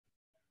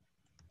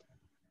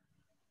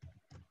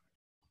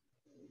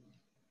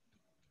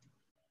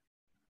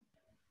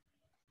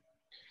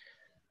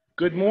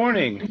Good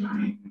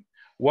morning.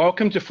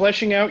 Welcome to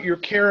Fleshing Out Your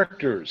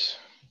Characters.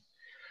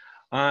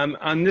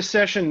 On this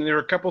session, there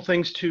are a couple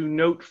things to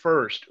note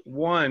first.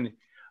 One,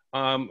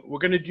 we're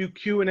going to do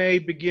Q&A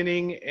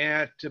beginning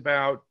at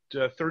about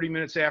 30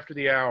 minutes after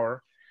the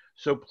hour.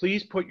 So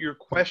please put your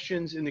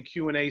questions in the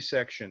Q&A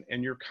section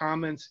and your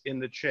comments in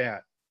the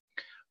chat.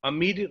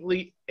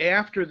 Immediately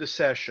after the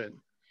session,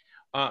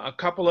 a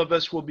couple of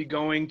us will be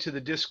going to the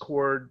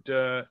Discord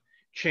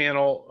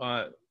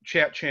channel,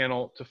 chat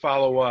channel to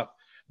follow up.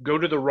 Go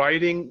to the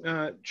writing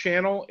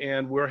channel,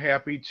 and we're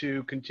happy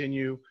to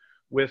continue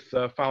with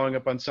following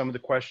up on some of the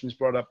questions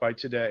brought up by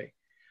today.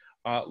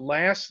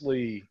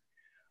 Lastly,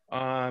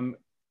 Balticon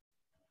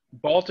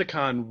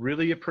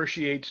really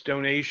appreciates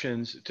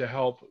donations to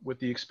help with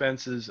the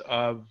expenses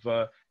of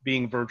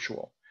being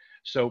virtual.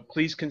 So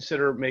please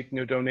consider making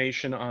a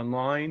donation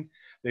online.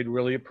 They'd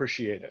really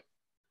appreciate it.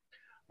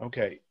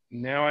 Okay,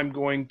 now I'm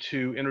going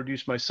to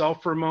introduce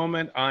myself for a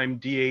moment. I'm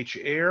D.H.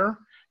 Aire,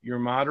 your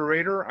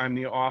moderator. I'm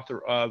the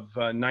author of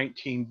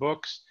 19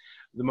 books.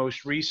 The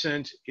most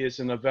recent is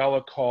a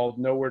novella called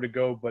Nowhere to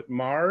Go But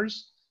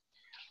Mars.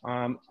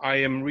 I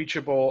am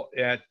reachable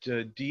at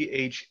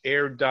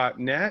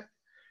dhaire.net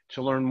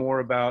to learn more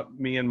about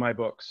me and my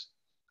books.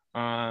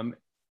 I'm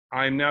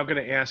now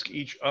going to ask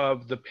each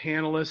of the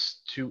panelists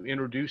to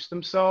introduce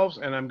themselves,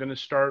 and I'm going to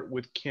start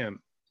with Kim.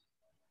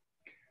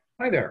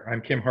 Hi there,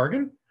 I'm Kim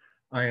Hargan.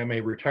 I am a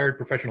retired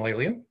professional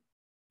alien.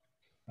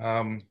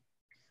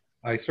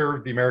 I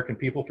served the American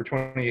people for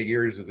 28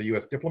 years as a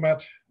U.S.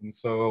 diplomat, and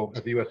so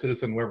as a U.S.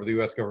 citizen, wherever the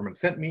U.S. government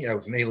sent me, I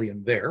was an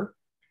alien there,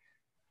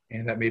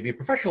 and that made me a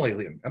professional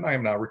alien, and I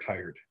am now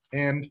retired.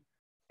 And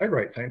I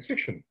write science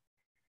fiction,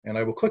 and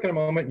I will click in a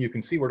moment, and you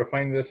can see where to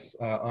find this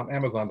on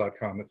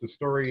Amazon.com. It's the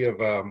story of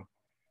an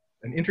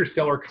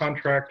interstellar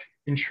contract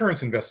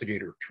insurance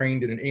investigator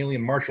trained in an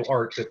alien martial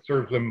art that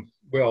serves him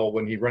well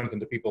when he runs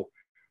into people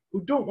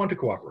who don't want to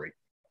cooperate.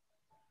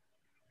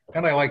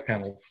 And I like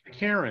panels.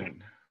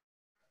 Kaaron.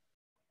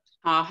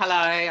 Hello,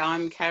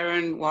 I'm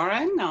Kaaron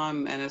Warren.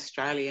 I'm an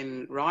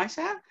Australian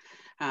writer,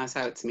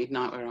 so it's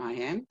midnight where I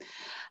am.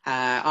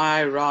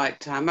 I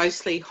write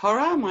mostly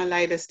horror. My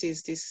latest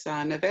is this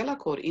novella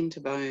called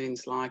Into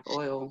Bones Like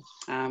Oil,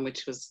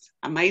 which was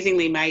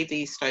amazingly made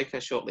the Stoker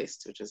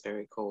shortlist, which is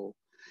very cool.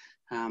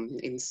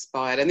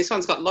 Inspired, and this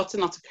one's got lots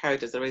and lots of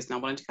characters. The reason I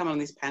wanted to come on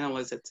this panel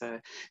is it's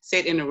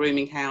set in a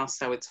rooming house,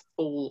 so it's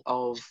full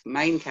of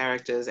main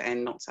characters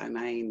and not so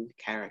main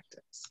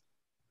characters.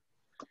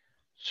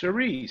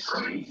 Cerece.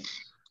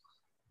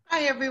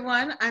 Hi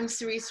everyone, I'm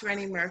Cerece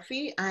Rennie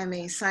Murphy. I'm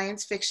a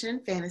science fiction,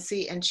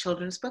 fantasy, and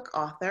children's book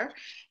author.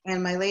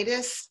 And my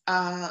latest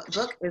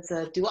book is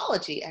a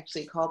duology,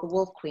 actually, called The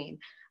Wolf Queen,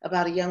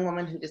 about a young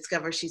woman who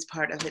discovers she's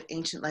part of an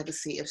ancient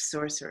legacy of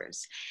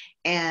sorcerers.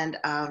 And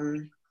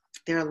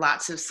there are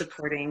lots of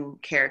supporting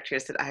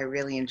characters that I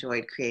really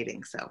enjoyed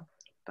creating. So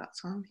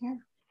that's why I'm here.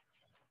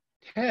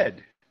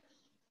 Ted.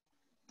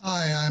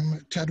 Hi,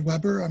 I'm Ted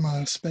Weber. I'm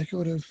a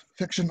speculative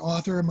fiction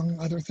author, among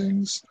other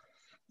things.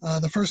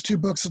 The first two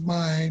books of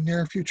my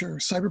near future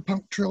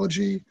cyberpunk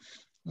trilogy,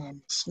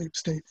 Sleep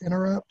State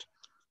Interrupt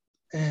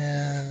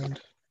and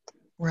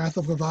Wrath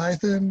of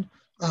Leviathan,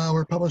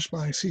 were published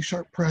by C#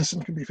 Press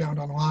and can be found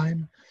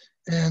online.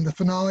 And the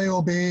finale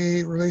will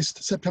be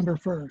released September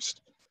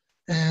 1st.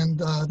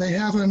 And they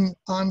have an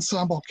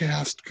ensemble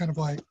cast, kind of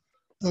like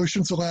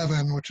Ocean's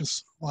 11, which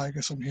is why I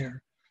guess I'm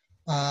here.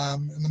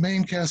 And the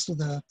main cast of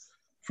the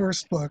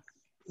first book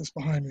is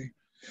behind me.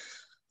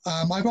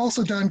 I've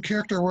also done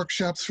character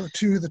workshops for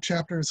 2 of the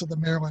chapters of the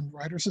Maryland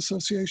Writers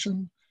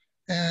Association,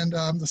 and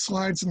the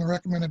slides and the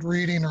recommended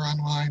reading are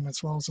online,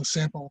 as well as a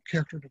sample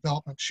character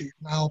development sheet.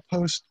 And I'll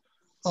post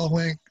a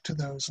link to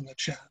those in the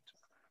chat.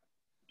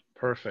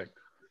 Perfect.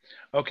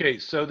 Okay,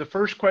 so the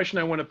first question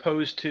I want to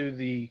pose to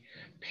the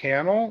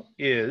panel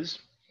is,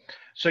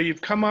 so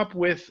you've come up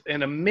with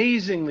an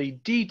amazingly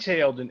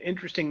detailed and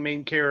interesting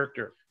main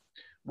character.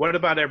 What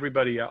about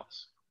everybody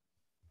else?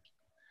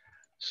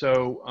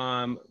 So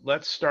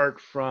let's start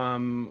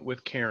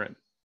with Kaaron.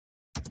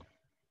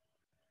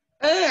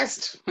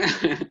 First,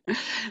 when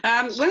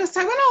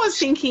I was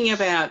thinking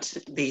about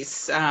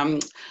this,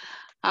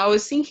 I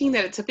was thinking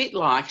that it's a bit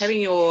like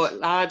having your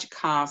large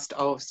cast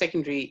of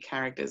secondary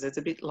characters. It's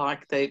a bit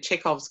like the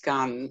Chekhov's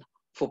gun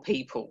for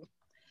people.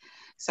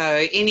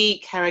 So any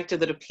character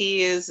that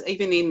appears,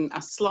 even in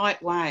a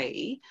slight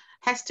way,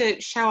 has to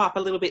show up a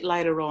little bit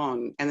later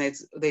on, and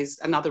there's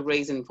another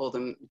reason for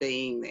them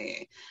being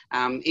there.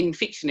 In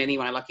fiction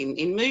anyway, like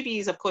in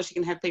movies, of course, you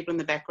can have people in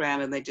the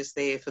background and they're just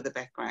there for the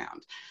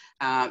background.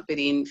 But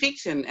in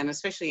fiction, and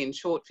especially in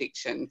short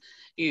fiction,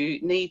 you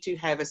need to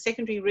have a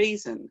secondary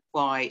reason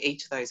why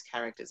each of those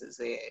characters is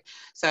there.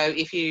 So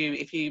if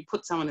you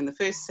put someone in the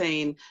first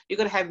scene, you've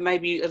got to have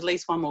maybe at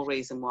least one more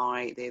reason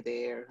why they're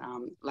there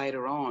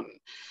later on.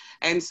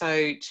 And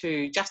so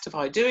to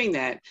justify doing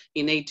that,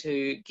 you need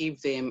to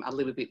give them a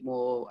little bit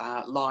more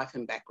life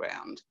and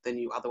background than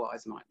you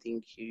otherwise might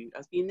think you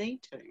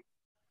need to.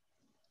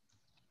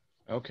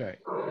 Okay.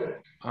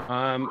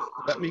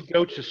 Let me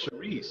go to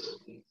Cerece.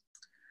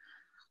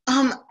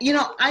 You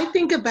know, I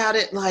think about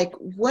it like,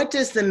 what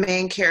does the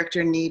main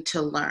character need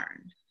to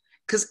learn?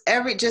 Because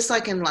just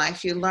like in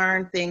life, you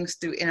learn things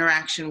through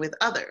interaction with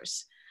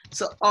others.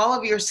 So all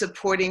of your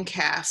supporting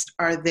cast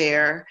are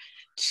there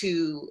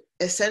to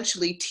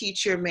essentially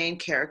teach your main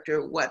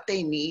character what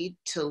they need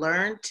to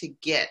learn to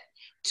get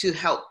to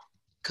help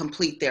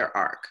complete their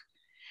arc.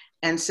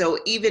 And so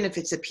even if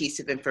it's a piece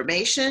of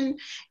information,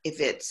 if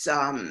it's,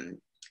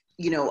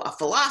 you know, a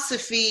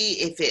philosophy,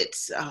 if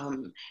it's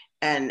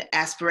an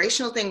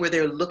aspirational thing where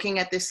they're looking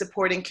at this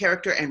supporting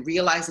character and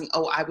realizing,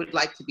 oh, I would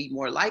like to be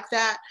more like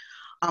that.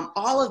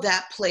 All of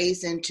that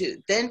plays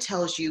into, then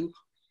tells you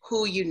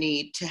who you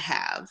need to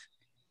have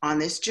on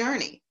this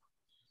journey.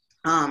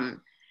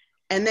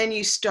 And then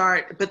you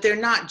start, but they're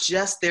not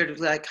just there to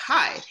be like,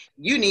 hi,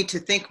 you need to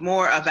think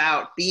more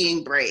about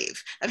being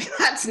brave. I mean,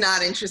 that's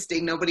not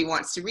interesting. Nobody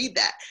wants to read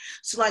that.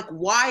 So like,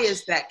 why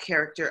is that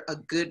character a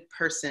good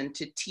person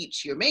to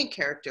teach your main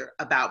character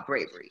about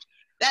bravery?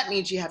 That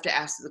means you have to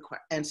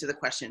answer the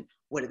question,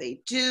 what do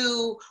they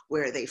do?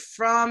 Where are they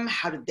from?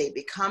 How did they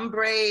become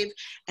brave?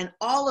 And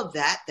all of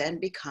that then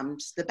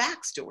becomes the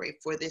backstory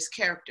for this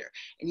character.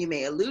 And you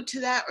may allude to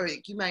that, or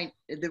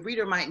the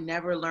reader might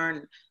never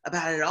learn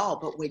about it at all.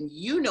 But when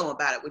you know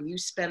about it, when you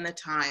spend the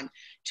time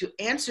to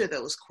answer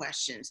those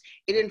questions,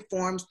 it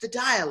informs the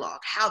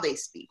dialogue, how they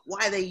speak,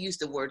 why they use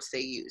the words they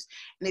use.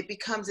 And it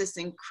becomes this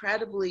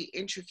incredibly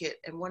intricate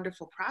and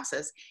wonderful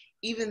process,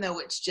 even though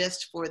it's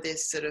just for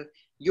this sort of,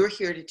 you're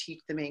here to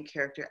teach the main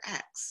character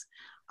X.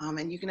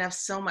 And you can have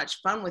so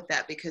much fun with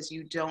that because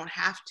you don't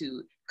have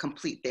to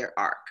complete their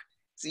arc.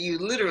 So you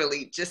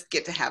literally just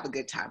get to have a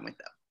good time with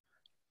them.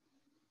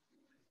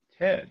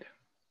 Ted.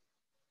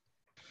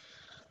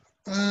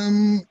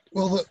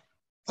 Well,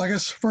 I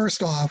guess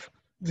first off,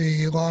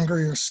 the longer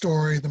your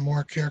story, the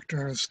more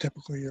characters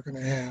typically you're going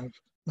to have.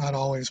 Not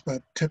always,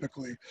 but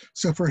typically.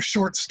 So for a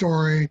short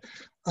story,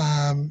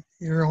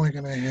 you're only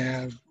going to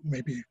have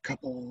maybe a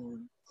couple of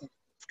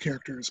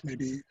characters,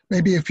 maybe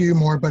a few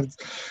more, but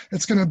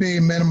it's going to be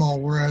minimal.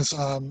 Whereas,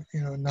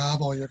 you know, a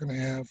novel, you're going to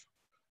have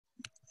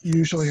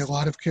usually a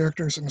lot of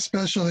characters, and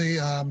especially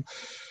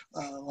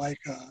like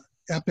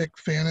epic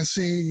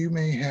fantasy, you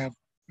may have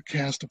a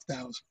cast of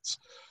thousands.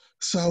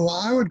 So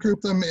I would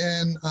group them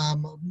in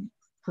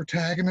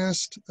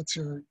protagonist, that's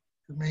your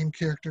main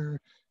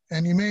character,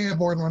 and you may have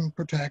more than one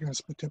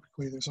protagonist, but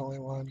typically there's only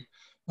one.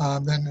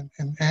 Then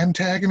an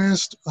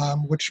antagonist,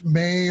 which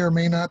may or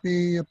may not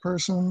be a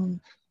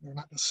person. They're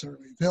not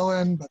necessarily a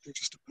villain, but they're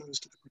just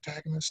opposed to the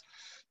protagonist.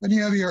 Then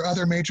you have your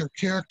other major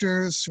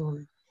characters,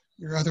 or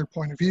your other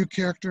point of view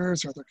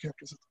characters, or other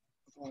characters with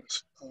a lot of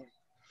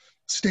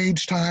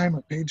stage time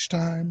or page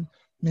time.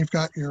 And you've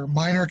got your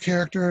minor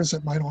characters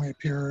that might only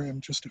appear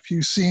in just a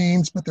few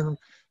scenes, but they're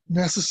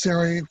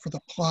necessary for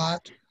the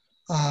plot.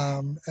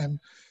 And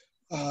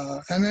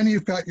then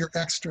you've got your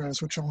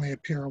extras, which only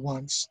appear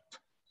once.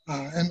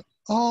 And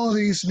all of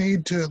these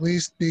need to at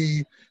least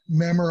be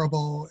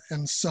memorable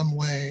in some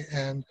way.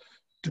 And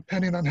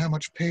depending on how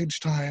much page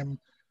time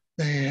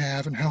they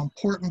have and how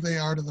important they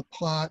are to the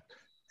plot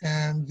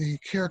and the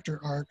character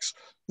arcs,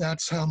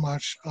 that's how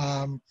much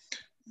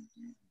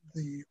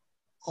the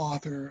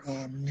author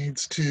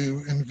needs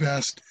to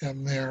invest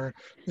in their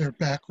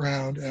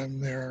background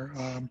and their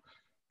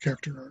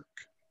character arc.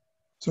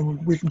 So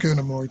we can go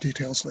into more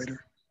details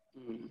later.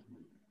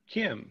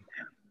 Kim.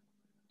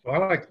 So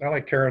I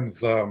like Kaaron's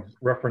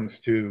reference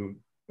to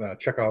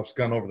Chekhov's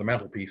gun over the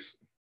mantelpiece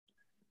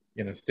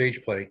in a stage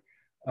play.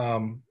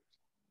 In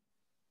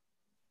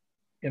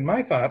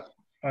my thought,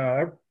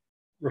 I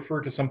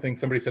referred to something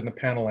somebody said in the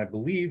panel. I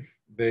believe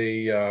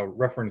they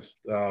referenced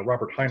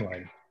Robert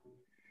Heinlein,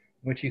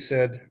 which he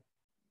said,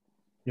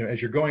 you know,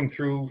 as you're going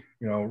through,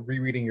 you know,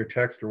 rereading your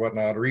text or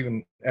whatnot, or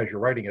even as you're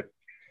writing it,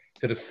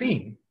 that a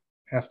scene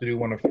has to do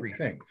one of three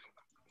things.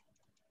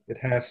 It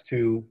has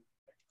to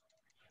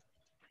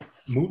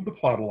move the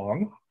plot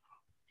along,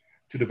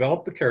 to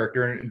develop the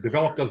character, and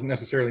develop doesn't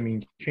necessarily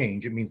mean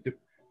change. It means,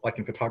 like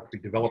in photography,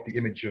 develop the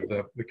image of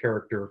the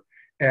character,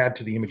 add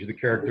to the image of the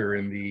character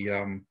in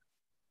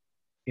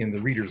the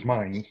reader's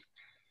mind,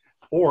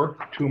 or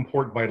to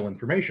import vital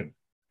information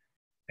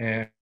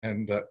and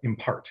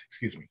impart,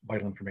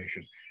 vital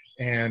information.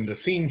 And the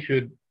scene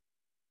should,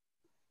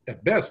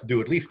 at best,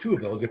 do at least two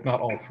of those, if not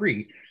all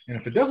three. And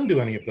if it doesn't do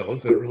any of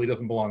those, then it really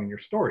doesn't belong in your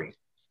story.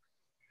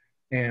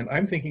 And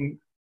I'm thinking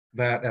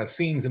that as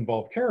scenes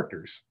involve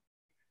characters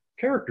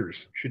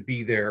should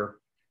be there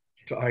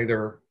to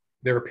either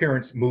their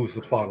appearance moves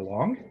the plot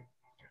along,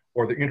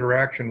 or the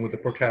interaction with the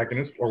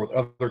protagonist or with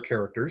other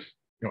characters,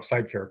 you know,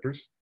 side characters,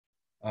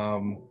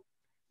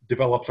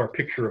 develops our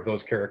picture of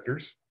those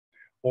characters,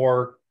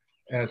 or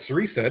as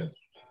Cerece said,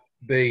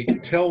 they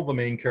tell the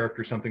main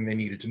character something they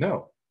needed to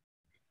know.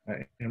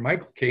 In my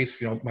case,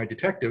 you know, my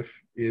detective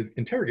is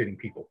interrogating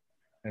people,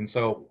 and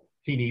so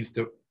he needs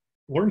to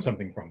learn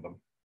something from them.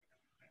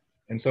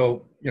 And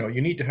so, you know, you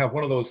need to have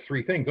one of those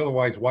three things.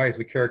 Otherwise, why is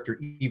the character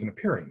even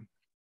appearing?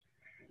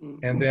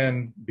 And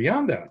then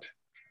beyond that,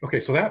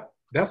 okay, so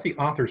that's the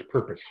author's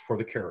purpose for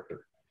the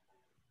character.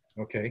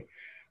 Okay,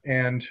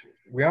 and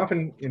we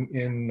often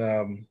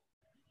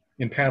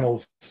in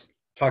panels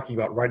talking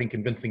about writing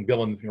convincing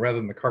villains, rather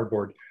than the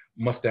cardboard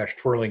mustache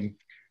twirling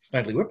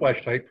Snidely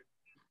Whiplash type,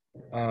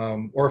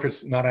 or if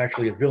it's not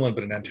actually a villain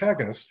but an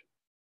antagonist,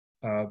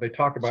 they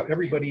talk about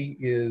everybody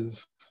is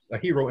a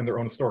hero in their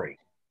own story.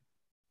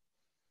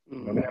 You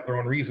know, they have their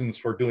own reasons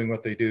for doing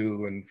what they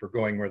do and for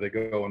going where they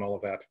go and all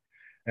of that.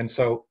 And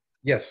so,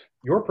 yes,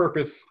 your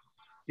purpose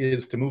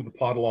is to move the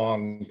plot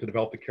along, to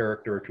develop the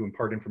character, to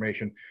impart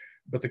information,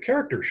 but the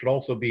character should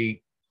also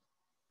be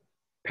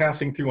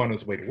passing through on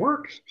his way to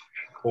work,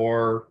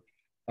 or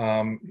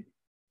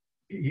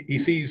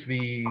he sees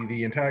the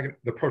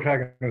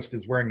protagonist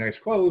is wearing nice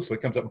clothes, so he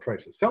comes up and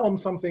tries to sell him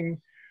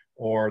something,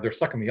 or they're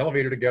stuck in the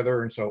elevator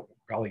together, and so,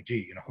 golly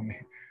gee,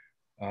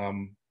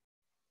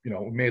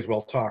 we may as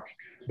well talk.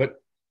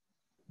 But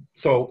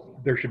so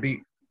there should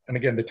be, and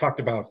again, they talked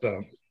about,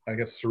 I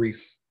guess Cerece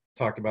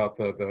talked about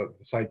the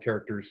side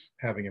characters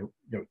having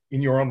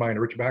in your own mind,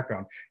 a rich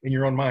background. In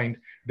your own mind,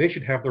 they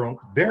should have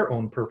their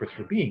own purpose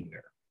for being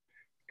there.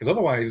 Because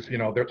otherwise,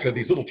 they're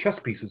these little chess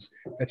pieces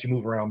that you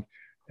move around,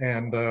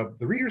 and the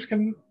readers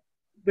can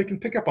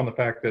pick up on the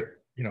fact that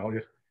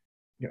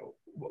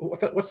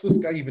what's this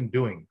guy even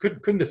doing?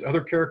 Couldn't this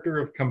other character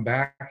have come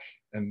back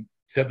and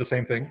said the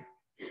same thing?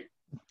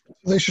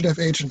 They should have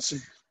agency.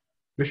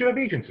 They should have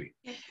agency,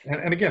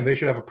 and again, they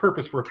should have a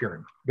purpose for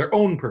appearing, their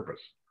own purpose.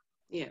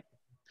 Yeah.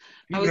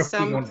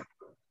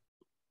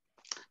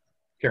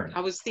 Karen. I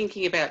was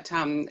thinking about,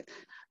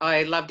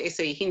 I loved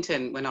S.E.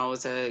 Hinton when I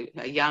was a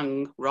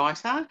young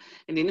writer,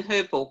 and in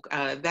her book,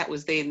 That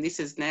Was Then, This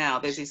Is Now,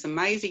 there's this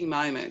amazing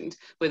moment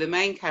where the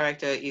main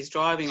character is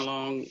driving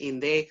along in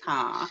their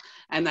car,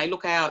 and they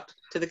look out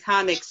to the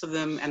car next to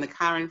them and the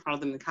car in front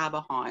of them, the car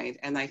behind,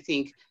 and they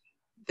think,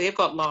 they've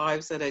got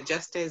lives that are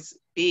just as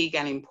big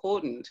and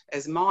important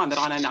as mine, but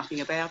I know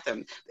nothing about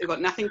them. They've got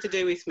nothing to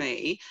do with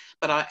me,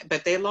 but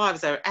their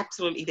lives are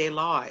absolutely their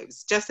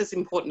lives, just as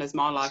important as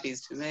my life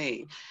is to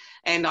me.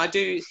 And I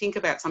do think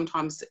about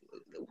sometimes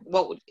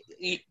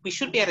we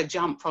should be able to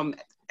jump from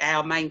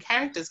our main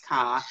character's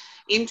car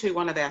into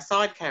one of our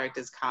side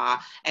characters' car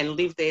and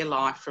live their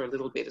life for a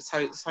little bit.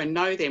 So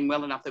know them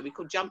well enough that we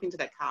could jump into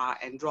that car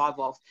and drive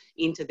off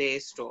into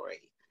their story.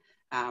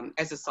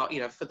 As a side,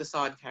 for the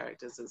side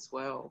characters as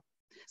well.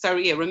 So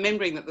yeah,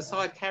 remembering that the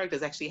side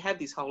characters actually have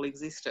this whole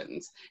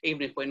existence,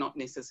 even if we're not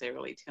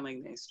necessarily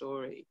telling their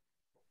story.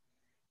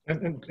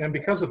 And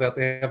because of that,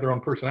 they have their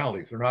own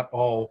personalities. They're not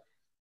all,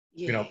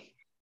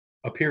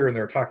 appear in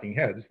their talking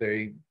heads.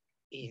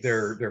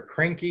 They're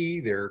cranky,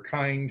 they're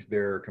kind,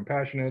 they're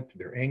compassionate,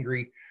 they're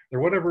angry,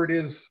 they're whatever it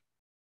is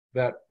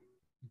that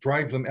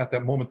drives them at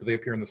that moment that they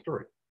appear in the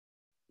story.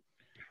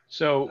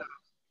 So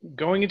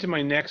going into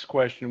my next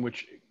question,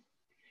 which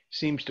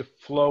seems to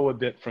flow a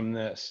bit from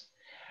this.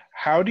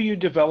 How do you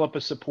develop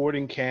a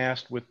supporting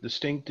cast with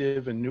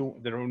distinctive and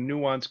their own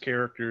nuanced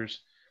characters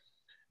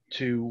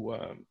to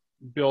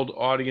build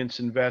audience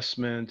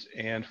investment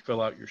and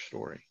fill out your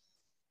story?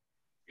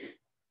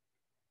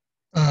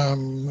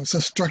 Is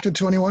this directed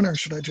to anyone, or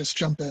should I just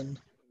jump in?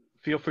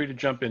 Feel free to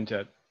jump in,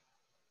 Ted.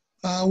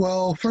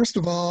 Well, first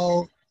of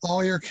all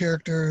your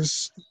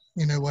characters,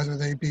 whether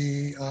they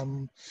be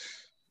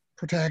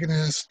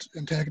protagonist,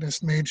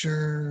 antagonist,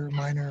 major,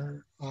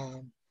 minor,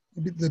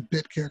 the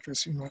bit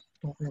characters you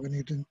don't really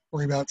need to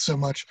worry about so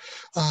much.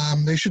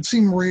 They should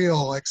seem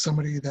real, like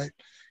somebody that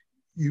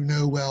you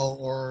know well,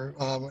 or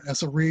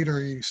as a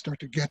reader you start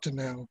to get to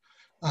know.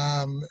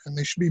 And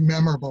they should be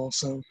memorable.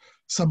 So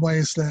some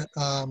ways that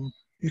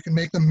you can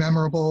make them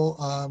memorable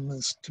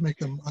is to make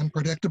them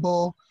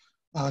unpredictable,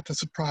 to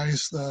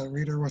surprise the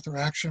reader with their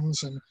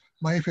actions. And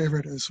my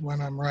favorite is when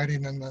I'm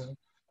writing and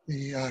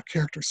the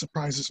character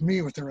surprises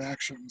me with their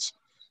actions.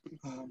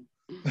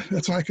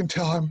 That's when I can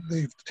tell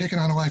they've taken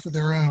on a life of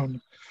their own.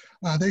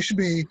 They should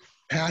be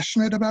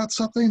passionate about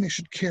something. They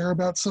should care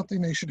about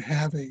something. They should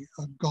have a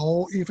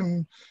goal.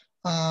 Even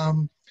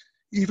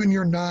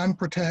your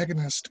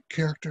non-protagonist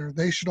character,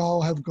 they should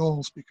all have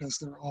goals, because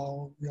they're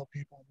all real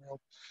people. Real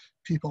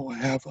people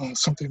have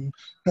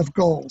have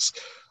goals.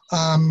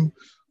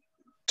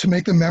 To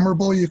make them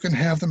memorable, you can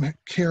have them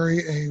carry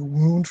a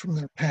wound from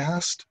their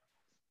past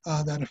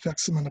that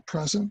affects them in the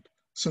present.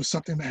 So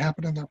something that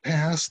happened in their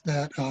past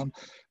that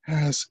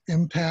has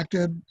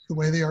impacted the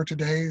way they are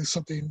today,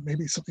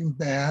 maybe something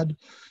bad,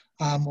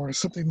 or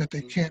something that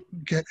they can't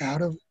get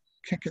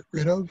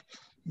rid of.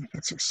 It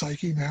affects their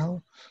psyche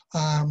now.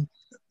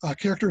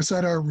 Characters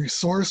that are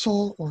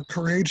resourceful or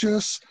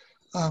courageous,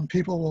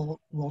 people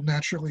will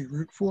naturally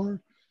root for.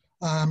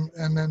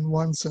 And then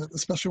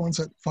especially ones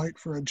that fight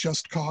for a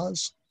just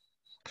cause.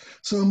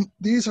 So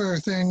these are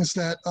things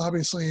that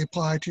obviously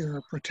apply to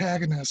your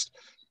protagonist,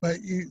 but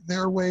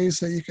there are ways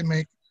that you can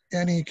make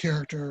any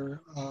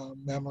character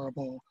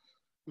memorable.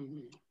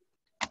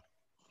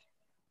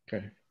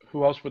 Okay.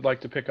 Who else would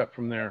like to pick up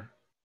from there?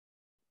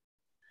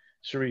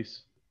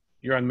 Cerece,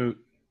 you're on mute.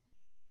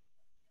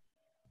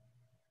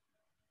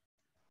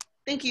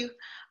 Thank you.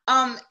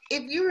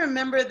 If you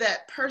remember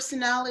that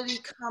personality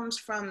comes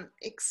from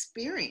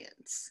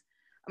experience,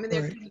 I mean,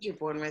 there are Right. things you're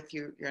born with,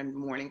 you're a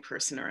morning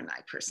person or a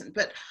night person.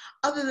 But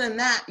other than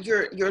that,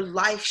 your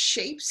life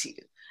shapes you.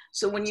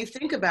 So when you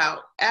think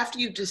about, after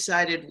you've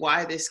decided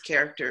why this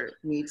character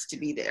needs to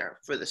be there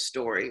for the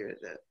story or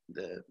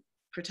the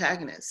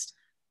protagonist,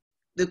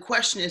 the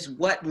question is,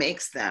 what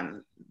makes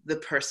them the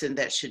person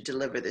that should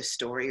deliver this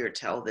story or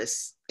tell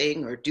this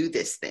thing or do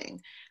this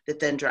thing that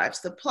then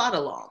drives the plot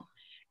along?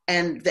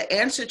 And the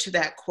answer to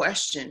that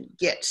question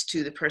gets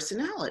to the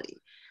personality.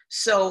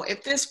 So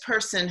if this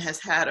person has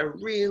had a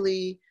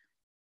really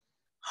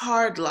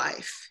hard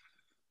life,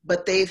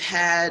 but they've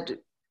had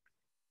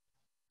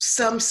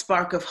some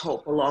spark of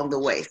hope along the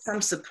way,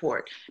 some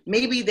support,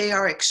 maybe they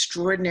are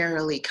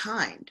extraordinarily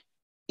kind,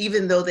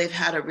 even though they've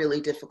had a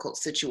really difficult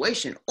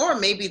situation. Or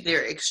maybe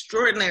they're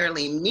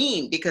extraordinarily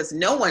mean because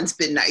no one's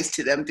been nice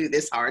to them through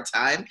this hard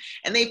time,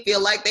 and they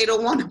feel like they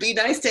don't want to be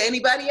nice to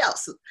anybody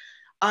else.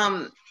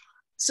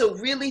 So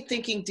really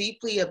thinking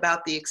deeply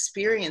about the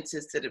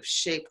experiences that have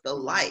shaped the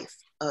life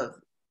of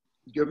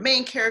your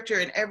main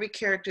character and every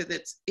character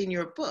that's in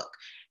your book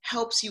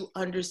helps you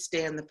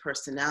understand the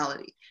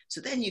personality. So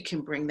then you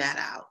can bring that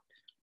out.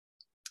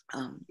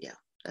 Yeah,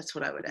 that's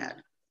what I would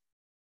add.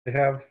 They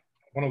have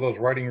one of those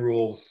writing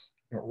rules,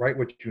 write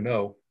what you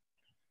know.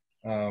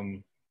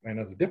 And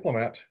as a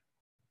diplomat,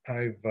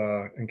 I've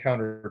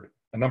encountered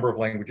a number of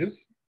languages,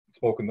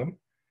 spoken them,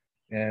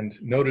 and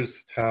noticed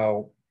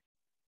how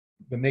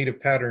the native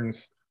patterns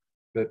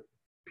that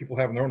people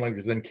have in their own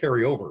languages then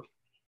carry over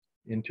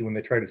into when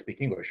they try to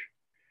speak English.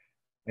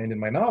 And in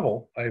my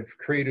novel, I've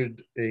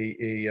created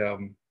a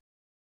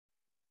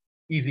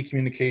easy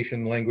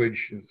communication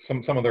language.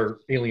 Some other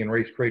alien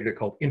race created it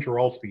called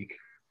interallspeak,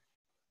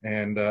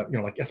 and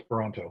like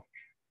Esperanto.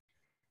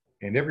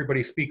 And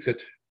everybody speaks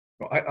it.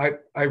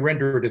 I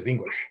render it as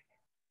English,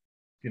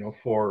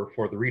 for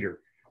the reader.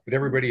 But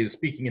everybody is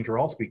speaking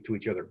interallspeak to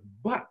each other.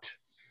 But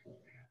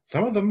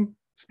some of them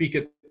speak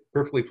it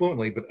perfectly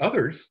fluently, but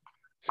others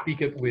speak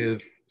it with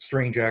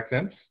strange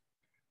accents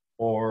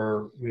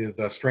or with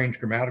strange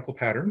grammatical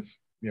patterns,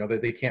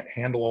 that they can't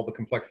handle all the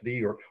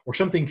complexity, or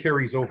something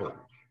carries over.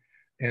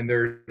 And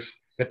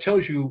that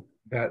tells you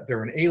that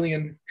they're an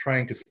alien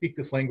trying to speak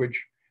this language,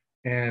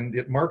 and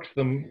it marks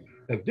them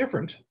as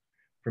different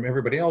from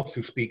everybody else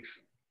who speaks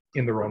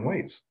in their own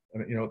ways.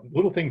 And,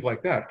 little things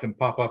like that can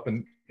pop up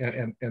and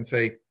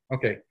say,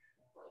 okay,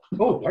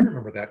 oh, I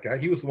remember that guy.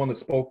 He was the one that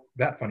spoke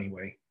that funny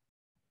way.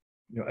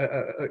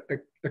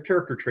 A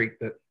character trait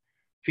that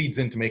feeds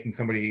into making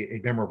somebody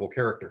a memorable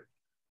character.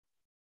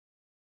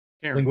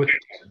 Linguistic.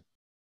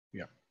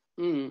 Yeah.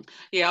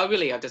 Yeah,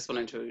 I just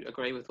wanted to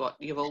agree with what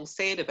you've all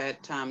said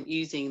about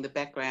using the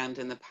background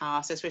in the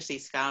past, especially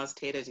scars,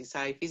 Ted, as you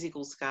say,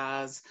 physical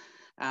scars,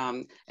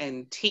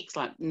 and tics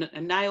like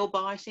nail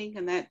biting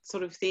and that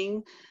sort of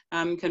thing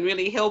can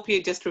really help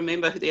you just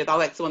remember,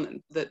 that's the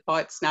one that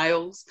bites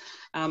nails.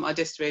 I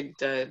just read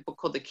a book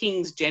called The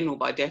King's General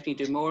by Daphne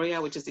du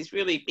Maurier, which is this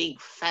really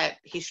big, fat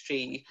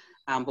history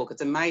book.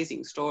 It's an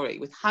amazing story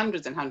with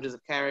hundreds and hundreds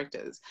of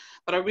characters.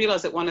 But I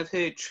realised that one of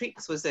her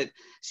tricks was that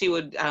she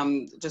would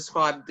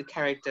describe the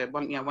character.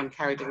 One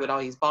character would,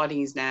 he's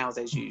biting his nails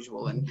as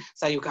usual, and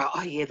so you'll go,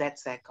 oh yeah,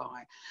 that's that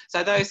guy.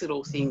 So those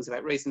little things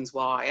about reasons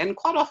why. And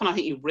quite often I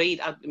think you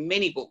read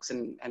many books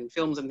and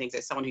films and things,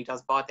 there's someone who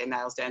does bite their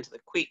nails down to the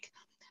quick,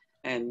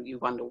 and you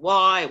wonder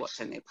why,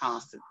 what's in their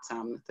past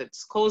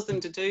that's caused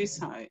them to do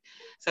so.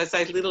 So it's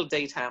those little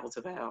details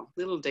of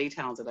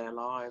our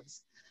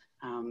lives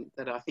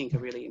that I think are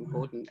really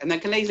important, and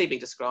that can easily be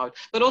described.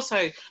 But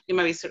also,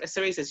 maybe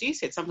Cerece, as you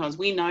said, sometimes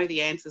we know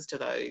the answers to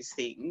those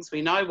things.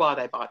 We know why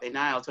they bite their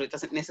nails, but it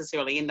doesn't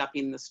necessarily end up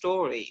in the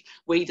story.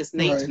 We just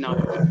need to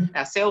know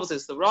ourselves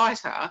as the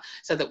writer,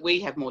 so that we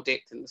have more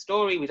depth in the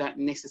story. We don't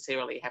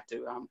necessarily have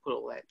to put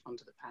all that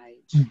onto the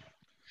page.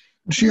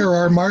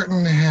 G.R.R.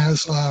 Martin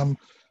has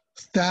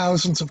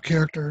thousands of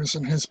characters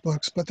in his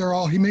books, but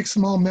he makes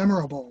them all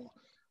memorable.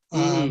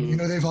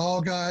 They've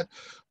all got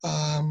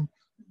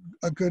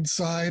a good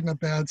side and a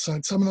bad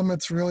side. Some of them,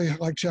 it's really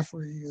like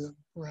Jeffrey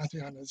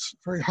Baratheon. It's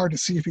very hard to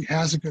see if he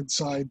has a good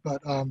side,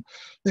 but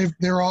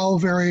they're all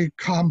very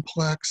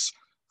complex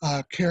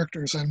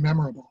characters and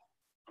memorable.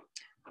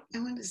 I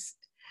want to,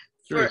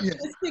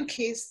 just in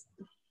case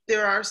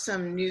there are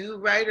some new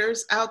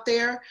writers out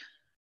there,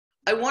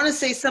 I want to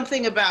say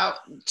something about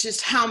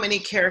just how many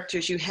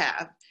characters you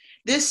have.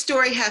 This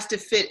story has to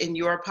fit in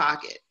your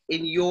pocket,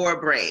 in your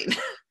brain.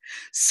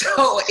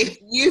 So if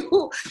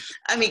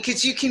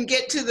because you can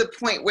get to the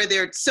point where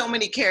there are so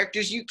many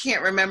characters, you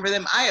can't remember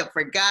them. I have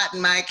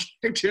forgotten my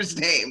characters'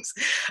 names.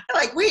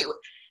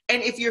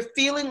 And if you're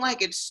feeling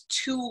like it's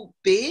too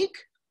big,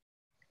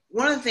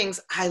 one of the things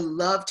I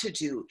love to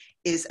do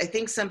is, I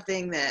think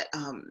something that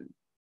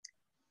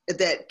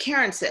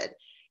Kaaron said,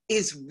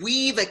 is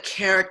weave a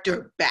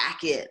character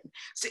back in.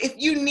 So if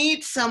you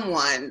need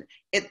someone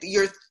at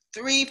your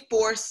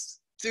 3/4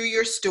 through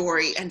your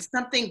story and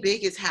something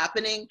big is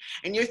happening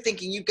and you're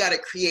thinking you've got to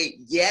create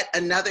yet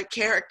another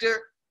character,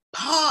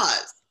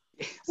 pause.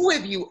 Who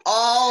have you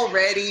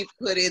already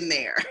put in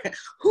there?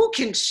 Who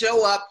can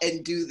show up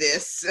and do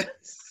this,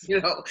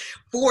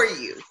 for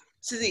you?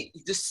 So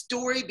the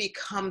story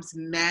becomes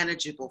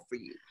manageable for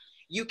you.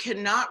 You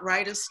cannot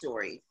write a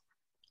story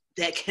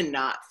that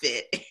cannot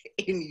fit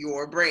in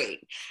your brain.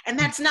 And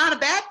that's not a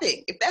bad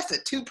thing. If that's a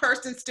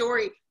 2-person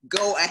story,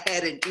 go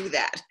ahead and do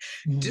that.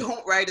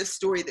 Don't write a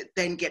story that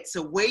then gets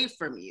away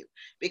from you,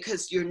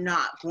 because you're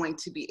not going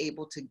to be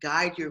able to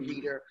guide your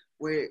reader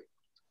where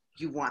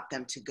you want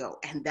them to go.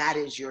 And that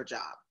is your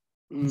job.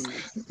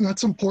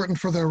 That's important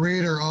for the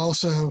reader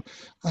also.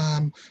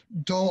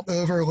 Don't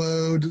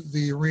overload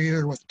the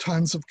reader with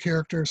tons of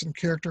characters and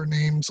character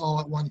names all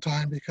at one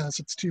time, because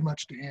it's too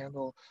much to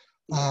handle.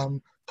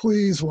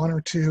 Please 1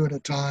 or 2 at a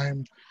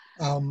time.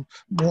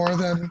 More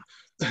than,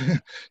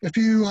 if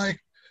you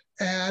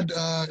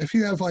if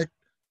you have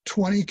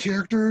 20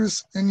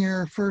 characters in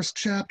your first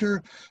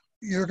chapter,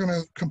 you're going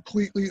to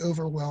completely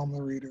overwhelm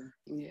the reader.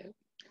 Yeah.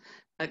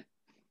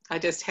 I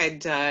just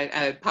had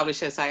a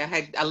publisher say I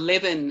had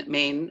 11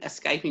 men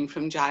escaping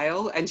from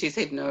jail, and she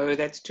said, no,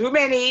 that's too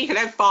many, you can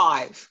have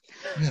 5.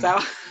 Yeah. So,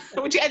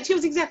 and she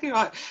was exactly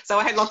right. So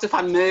I had lots of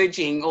fun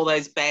merging all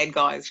those bad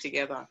guys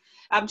together.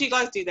 Do you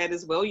guys do that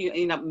as well? You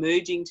end up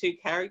merging 2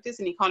 characters,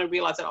 and you kind of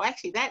realise that,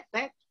 actually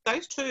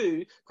those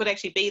 2 could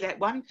actually be that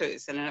one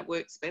person, and it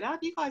works better. Have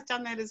you guys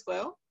done that as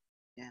well?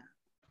 Yeah.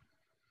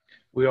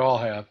 We all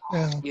have.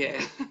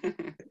 Yeah.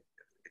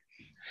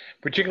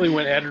 Particularly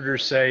when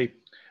editors say,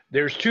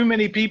 there's too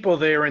many people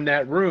there in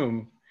that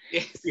room.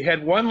 Yes. If you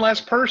had one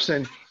less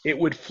person, it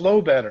would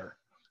flow better.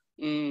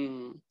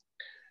 Can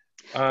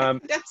I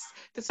just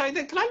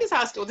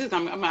ask,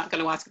 I'm going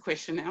to ask a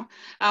question now.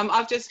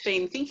 I've just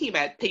been thinking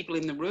about people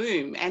in the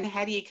room, and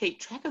how do you keep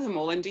track of them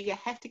all, and do you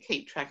have to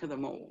keep track of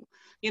them all?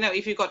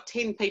 If you've got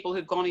 10 people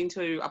who've gone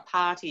into a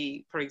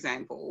party, for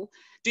example,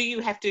 do you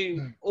have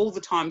to all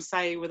the time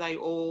say where they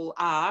all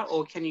are,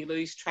 or can you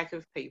lose track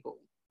of people?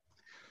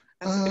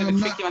 That's a bit of a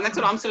tricky one. That's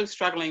what I'm sort of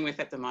struggling with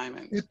at the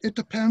moment. It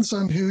depends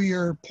on who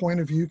your point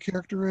of view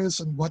character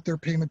is and what they're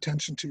paying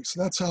attention to.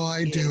 So that's how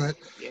I do it.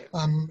 Yeah.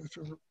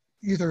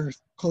 Either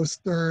close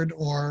third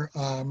or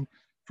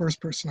first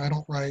person. I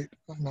don't write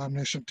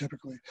omniscient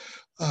typically.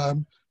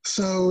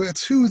 So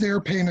it's who they're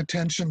paying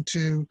attention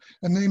to,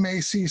 and they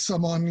may see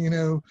someone,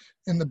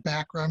 in the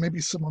background,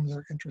 maybe someone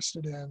they're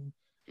interested in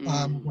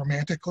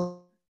romantically.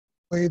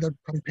 They're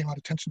probably paying a lot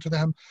of attention to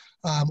them,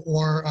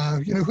 or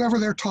whoever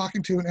they're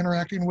talking to and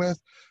interacting with,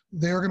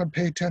 they're going to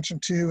pay attention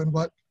to,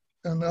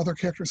 and other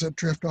characters that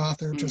drift off,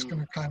 they're just going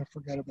to kind of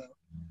forget about.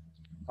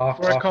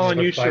 Before I call on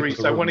you,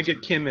 Cerece, I want to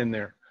get Kim in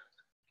there.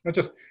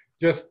 Just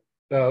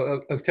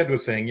as Ted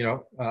was saying,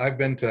 I've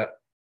been to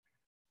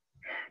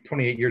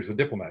 28 years of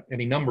diplomat,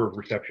 any number of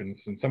receptions,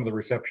 and some of the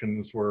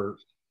receptions were,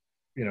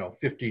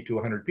 50 to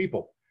 100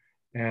 people,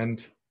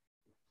 and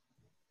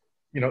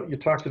you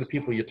talk to the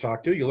people you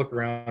talk to, you look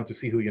around to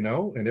see who you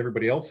know, and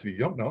everybody else who you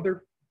don't know,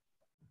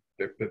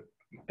 they're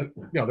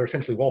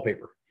essentially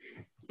wallpaper.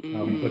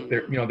 But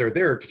they're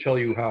there to tell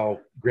you how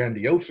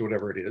grandiose or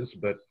whatever it is,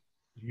 but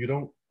you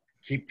don't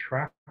keep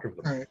track of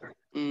them, right.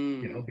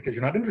 Because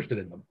you're not interested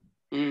in them.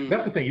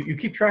 That's the thing. You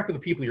keep track of the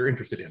people you're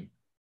interested in.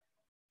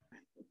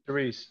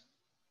 Cerece.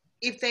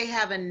 If they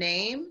have a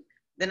name,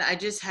 then I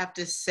just have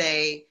to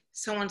say,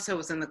 so-and-so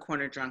was in the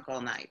corner drunk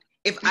all night.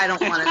 If I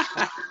don't want to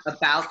talk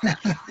about them.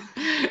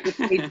 If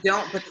they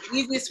don't, but the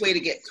easiest way to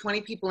get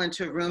 20 people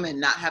into a room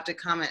and not have to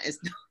comment is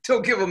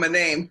don't give them a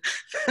name.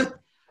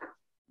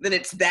 Then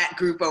it's that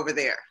group over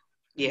there.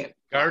 Yeah.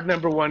 Guard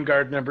number 1,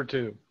 guard number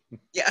 2.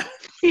 Yeah.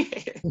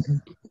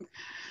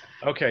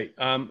 Okay,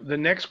 the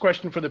next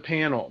question for the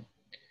panel.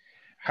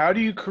 How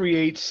do you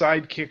create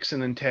sidekicks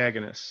and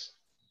antagonists?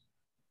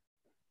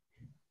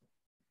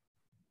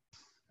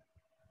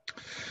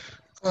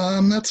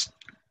 That's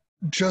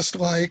just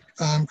like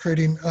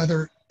creating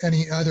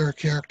any other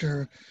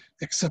character,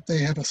 except they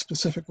have a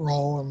specific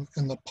role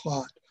in the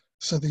plot.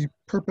 So the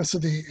purpose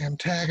of the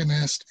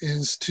antagonist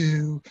is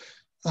to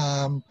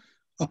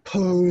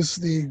oppose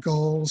the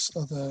goals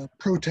of the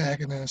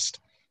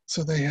protagonist,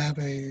 so they have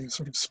a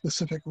sort of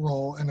specific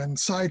role. And then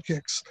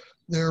sidekicks,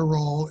 their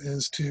role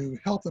is to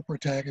help the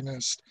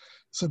protagonist.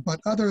 So,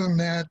 but other than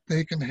that,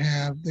 they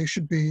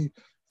should be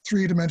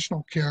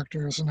 3-dimensional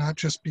characters and not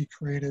just be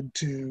created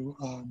to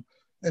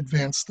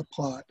advance the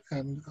plot.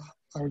 And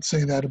I would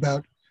say that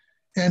about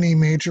any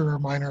major or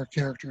minor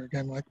character.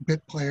 Again, like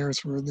bit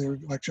players, where they're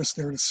just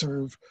there to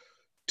serve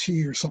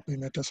tea or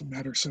something that doesn't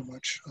matter so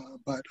much.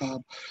 But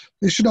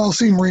they should all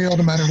seem real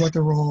no matter what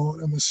the role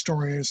in the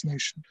story is, and they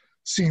should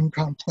seem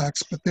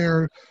complex. But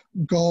their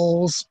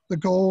goals,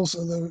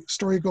 the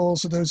story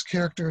goals of those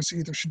characters,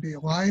 either should be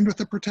aligned with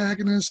the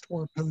protagonist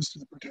or opposed to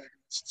the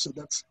protagonist. So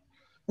that's,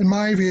 in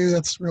my view,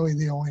 that's really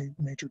the only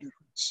major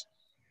difference.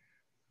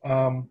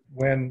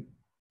 When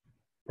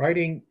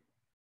writing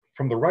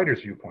from the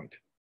writer's viewpoint,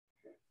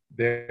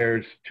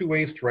 there's 2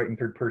 ways to write in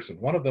third person.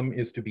 One of them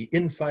is to be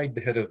inside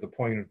the head of the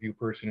point of view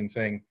person and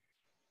saying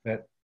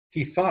that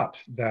he thought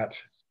that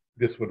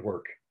this would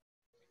work,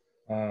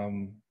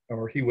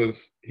 or he was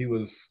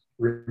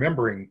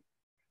remembering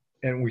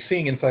and we're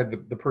seeing inside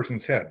the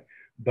person's head.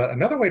 But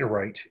another way to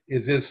write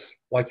is this,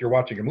 like you're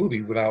watching a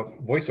movie without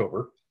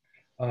voiceover.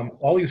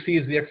 All you see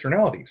is the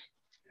externalities.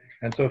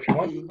 And so if you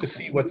want to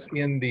see what's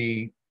in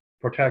the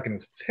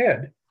protagonist's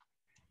head,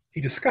 he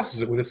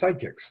discusses it with his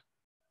sidekicks.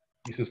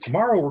 He says,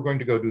 tomorrow we're going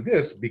to go do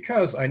this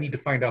because I need to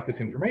find out this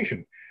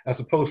information, as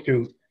opposed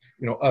to,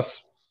 you know, us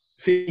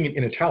seeing it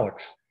in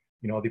italics.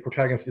 You know, the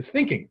protagonist is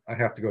thinking, I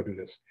have to go do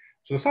this.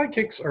 So the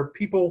sidekicks are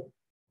people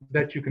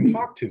that you can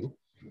talk to,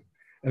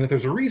 and that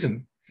there's a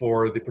reason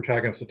for the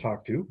protagonist to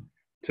talk to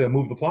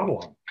move the plot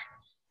along.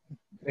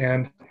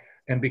 And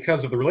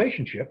because of the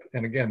relationship,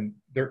 and again,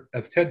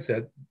 as Ted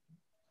said,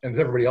 and as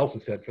everybody else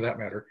has said for that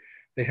matter,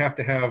 they have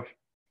to have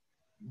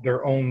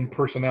their own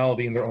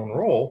personality and their own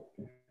role,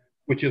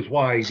 which is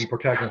why the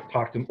protagonist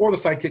talks to them, or the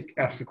sidekick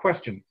asks a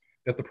question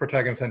that the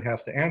protagonist then has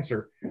to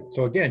answer.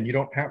 So again, you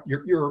don't have,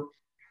 you're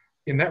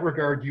in that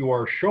regard, you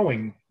are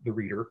showing the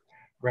reader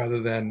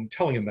rather than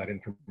telling him that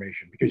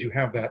information, because you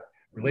have that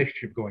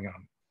relationship going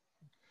on.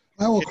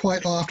 I will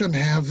quite often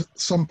have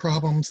some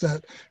problems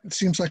that it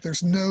seems like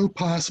there's no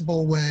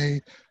possible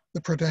way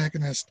the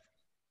protagonist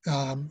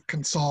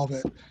can solve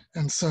it.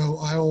 And so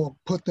I will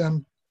put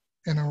them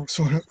in a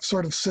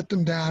sort of sit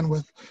them down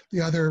with the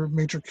other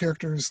major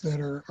characters that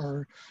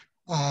are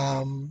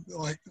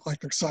like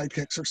their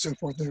sidekicks or so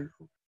forth.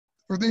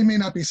 Or they may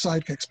not be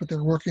sidekicks, but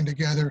they're working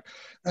together,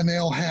 and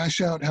they'll hash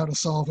out how to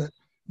solve it.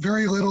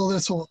 Very little of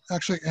this will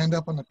actually end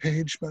up on the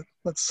page,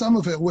 but some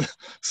of it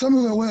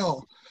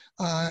will.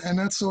 And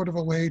that's sort of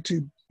a way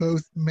to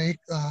both make,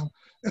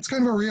 it's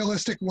kind of a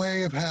realistic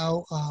way of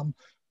how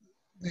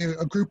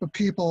a group of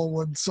people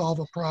would solve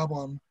a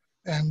problem.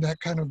 And that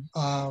kind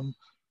of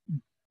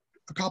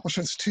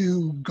accomplishes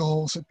two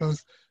goals. It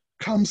both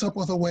comes up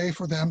with a way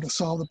for them to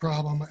solve the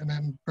problem and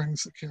then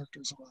brings the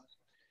characters alive.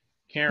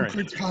 Karen.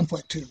 Includes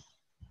conflict too.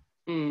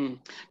 No,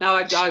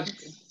 I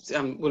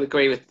will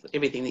agree with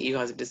everything that you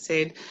guys have just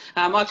said.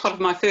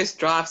 My first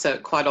drafts are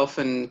quite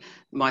often,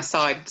 my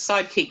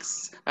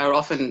sidekicks are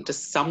often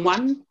just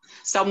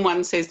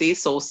someone says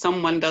this or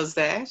someone does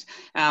that.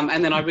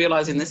 And then I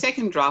realise in the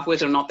second draft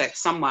whether or not that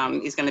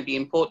someone is going to be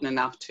important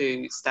enough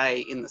to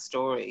stay in the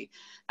story.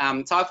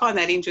 So I find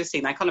that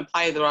interesting. They kind of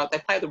play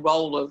the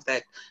role of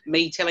that,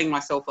 me telling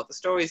myself what the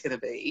story is going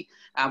to be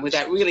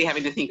without really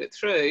having to think it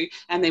through.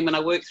 And then when I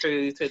work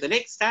through the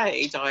next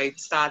stage, I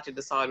start to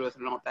decide whether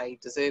or not they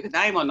deserve a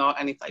name or not.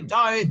 And if they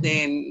don't,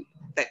 then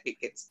that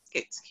bit gets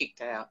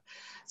kicked out.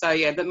 So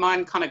yeah, but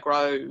mine kind of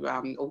grow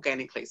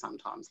organically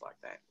sometimes like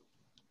that.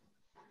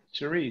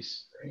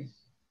 Cerece.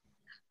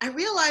 I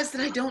realize that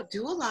I don't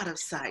do a lot of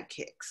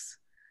sidekicks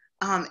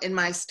in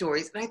my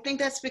stories, and I think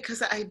that's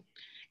because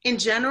in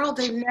general,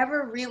 they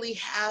never really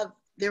have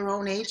their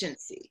own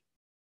agency.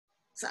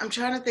 So I'm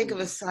trying to think of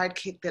a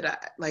sidekick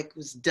that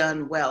was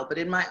done well, but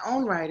in my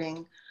own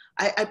writing,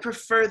 I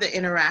prefer the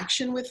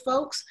interaction with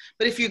folks.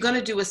 But if you're going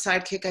to do a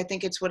sidekick, I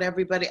think it's what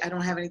everybody, I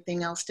don't have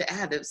anything else to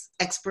add. It's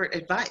expert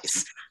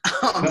advice.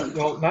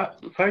 Well, not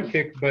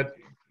sidekick, but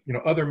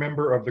other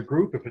member of the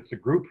group. If it's a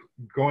group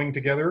going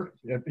together,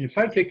 your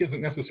sidekick isn't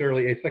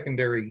necessarily a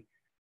secondary.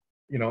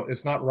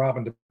 It's not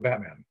Robin to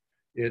Batman.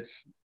 It's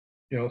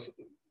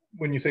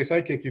when you say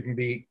sidekick, you can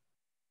be,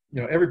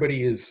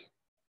 everybody is,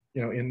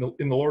 in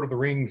the Lord of the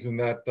Rings, in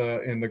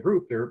the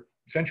group,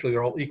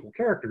 they're all equal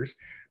characters,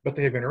 but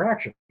they have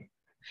interaction.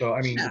 So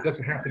I mean, it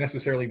doesn't have to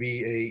necessarily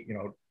be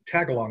a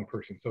tag along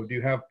person. So do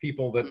you have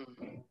people that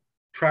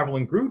travel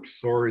in groups,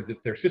 or is it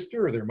their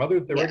sister or their mother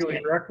that they regularly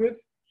interact with?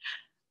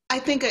 I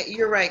think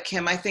you're right,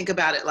 Kim. I think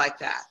about it like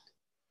that.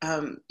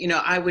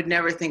 I would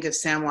never think of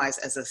Samwise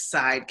as a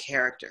side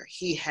character.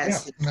 He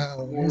has his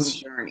own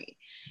journey.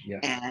 Yeah.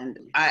 And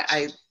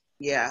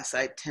yes,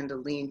 I tend to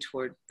lean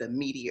toward the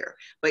meteor.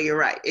 But you're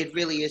right. It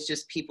really is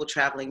just people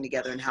traveling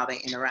together and how they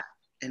interact.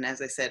 And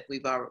as I said,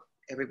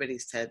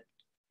 everybody's said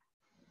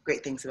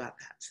great things about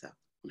that. So.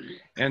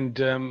 And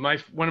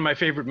one of my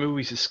favorite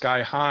movies is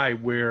Sky High,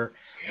 where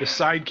the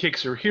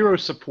sidekicks are hero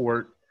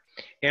support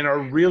and are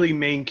really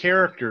main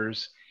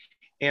characters.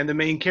 And the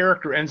main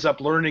character ends up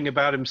learning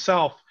about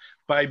himself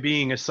by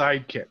being a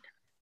sidekick.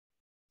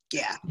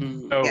 Yeah.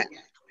 So,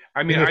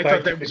 I mean, I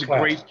thought that was a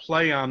great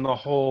play on the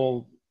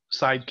whole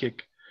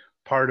sidekick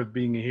part of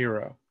being a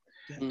hero.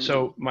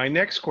 So my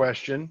next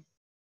question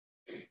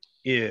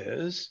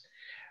is,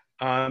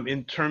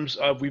 in terms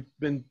of, we've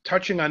been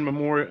touching on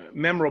more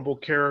memorable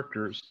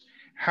characters.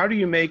 How do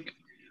you make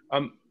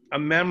a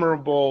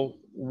memorable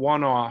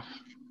one-off?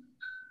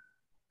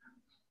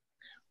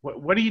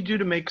 What do you do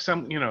to make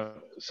someone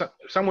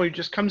who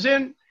just comes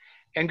in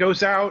and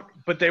goes out,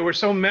 but they were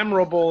so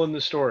memorable in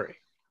the story?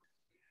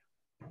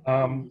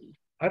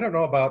 I don't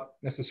know about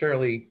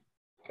necessarily,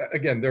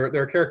 again, there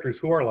are characters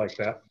who are like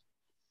that,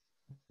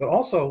 but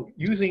also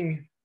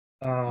using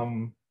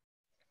one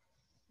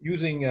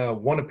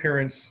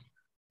appearance,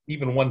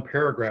 even one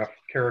paragraph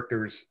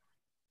characters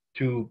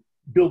to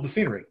build the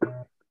scenery.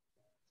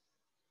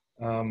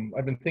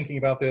 I've been thinking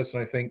about this,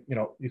 and I think,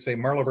 you say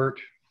Marlebert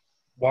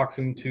walks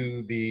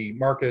into the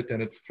market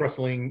and it's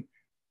thriving,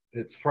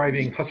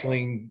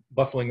 hustling,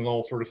 bustling, and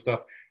all sort of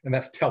stuff. and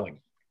that's telling.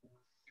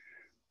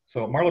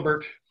 So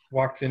Marlbert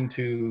walks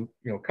into,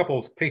 a couple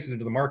of paces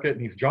into the market,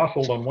 and he's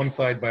jostled on one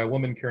side by a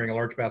woman carrying a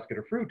large basket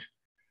of fruit.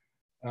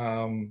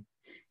 And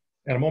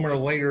a moment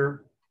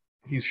later,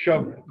 he's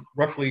shoved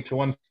roughly to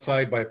one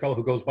side by a fellow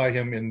who goes by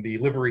him in the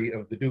livery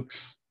of the Duke's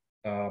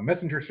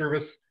messenger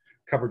service,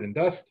 covered in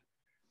dust.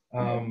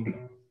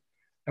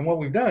 And what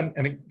we've done,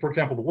 for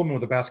example, the woman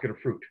with a basket of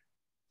fruit,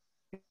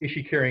 is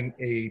she carrying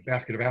a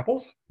basket of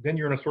apples? Then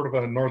you're in a sort of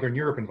a Northern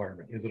Europe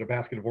environment. Is it a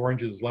basket of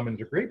oranges,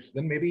 lemons, or grapes?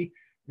 Then maybe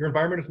your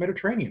environment is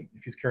Mediterranean.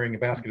 If she's carrying a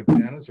basket of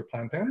bananas or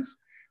plantains,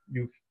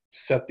 you've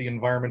set the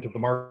environment of the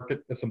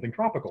market as something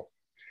tropical.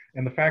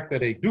 And the fact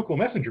that a ducal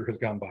messenger has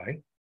gone by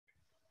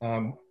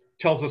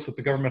tells us that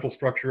the governmental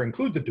structure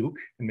includes a duke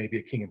and maybe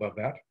a king above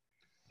that.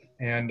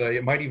 And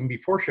it might even be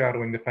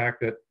foreshadowing the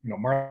fact that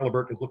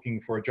Marlbert is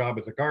looking for a job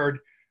as a guard,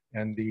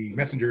 and the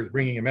messenger is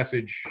bringing a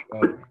message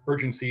of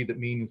urgency that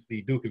means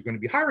the duke is going to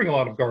be hiring a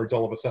lot of guards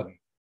all of a sudden.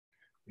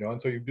 And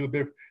so you do a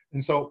bit of,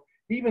 and so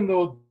even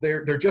though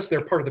they're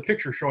part of the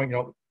picture showing,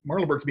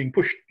 Marlbert's being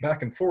pushed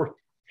back and forth,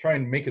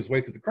 trying to make his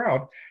way through the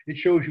crowd, it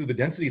shows you the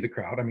density of the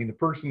crowd. I mean, the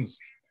persons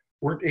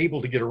weren't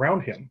able to get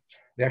around him.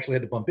 They actually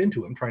had to bump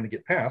into him trying to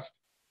get past.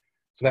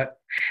 So that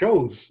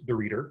shows the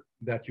reader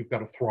that you've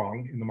got a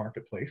throng in the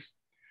marketplace.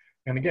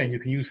 And again, you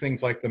can use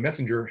things like the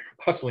messenger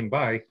hustling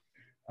by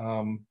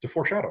to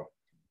foreshadow.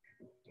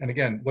 And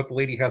again, what the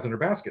lady has in her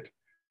basket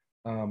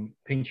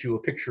paints you a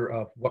picture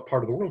of what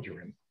part of the world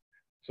you're in.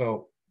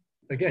 So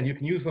again, you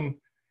can use them,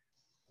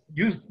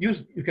 you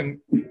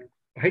can,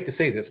 I hate to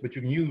say this, but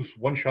you can use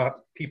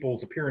one-shot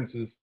people's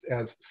appearances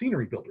as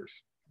scenery builders.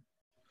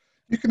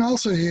 You can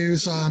also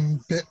use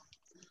bit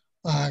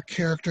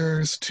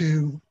characters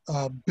to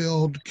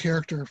build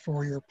character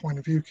for your point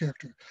of view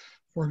character.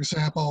 For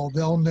example,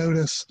 they'll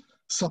notice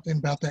something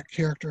about that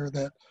character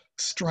that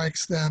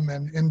strikes them,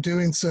 and in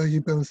doing so,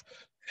 you both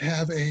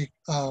have a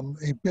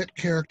bit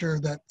character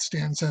that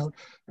stands out,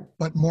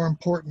 but more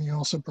important, you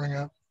also bring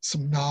up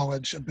some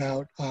knowledge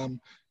about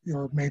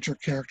your major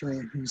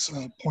character whose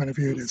point of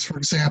view it is. For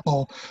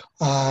example,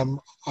 I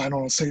don't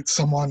want to say it's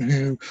someone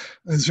who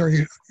is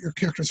your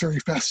character is very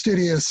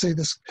fastidious. Say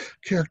this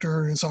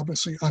character is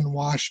obviously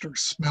unwashed or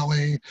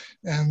smelly,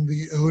 and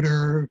the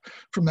odor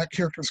from that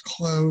character's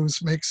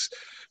clothes makes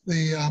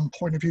the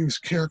point of view's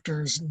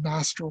character's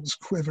nostrils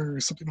quiver, or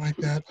something like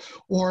that.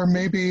 Or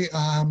maybe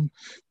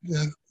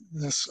maybe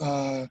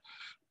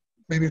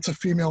it's a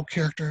female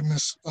character in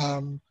this.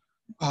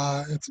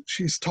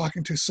 She's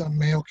talking to some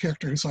male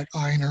character who's like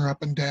eyeing her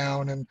up and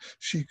down, and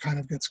she kind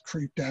of gets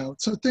creeped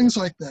out. So things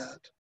like that.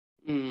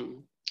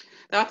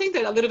 Now, I think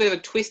that a little bit of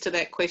a twist to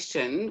that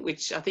question,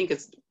 which I think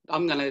is,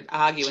 I'm going to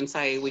argue and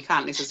say we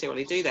can't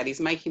necessarily do that, is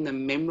making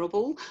them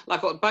memorable.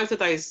 Like both of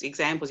those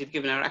examples you've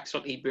given are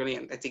absolutely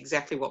brilliant. That's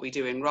exactly what we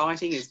do in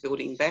writing, is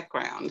building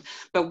background.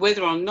 But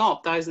whether or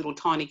not those little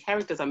tiny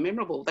characters are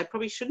memorable, they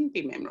probably shouldn't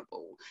be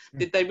memorable.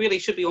 They really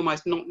should be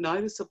almost not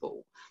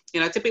noticeable.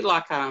 It's a bit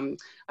like, I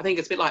think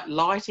it's a bit like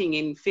lighting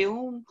in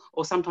film,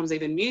 or sometimes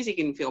even music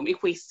in film.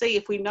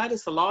 If we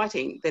notice the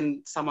lighting,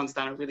 then someone's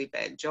done a really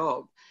bad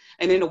job.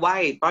 And in a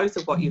way, both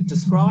of what you've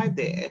described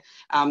there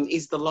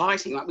is the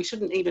lighting. Like, we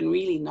shouldn't even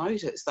really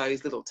notice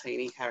those little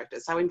teeny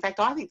characters. So in fact,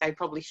 I think they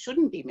probably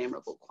shouldn't be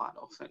memorable quite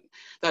often.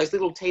 Those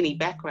little teeny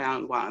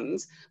background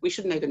ones, we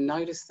shouldn't even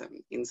notice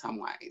them in some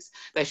ways.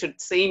 They should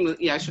seem,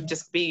 should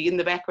just be in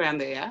the background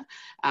there,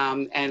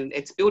 and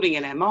it's building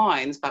in our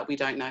minds, but we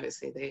don't notice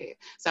they're there.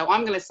 So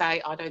I'm going to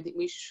say I don't think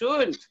we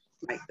should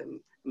make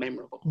them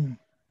memorable.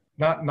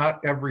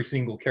 Not every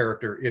single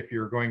character, if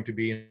you're going to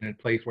be in a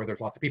place where there's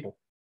lots of people.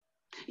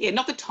 Yeah,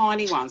 not the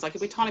tiny ones. Like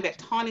if we're talking about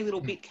tiny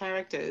little bit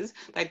characters,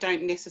 they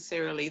don't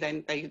necessarily,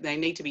 they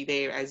need to be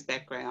there as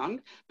background,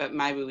 but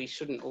maybe we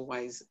shouldn't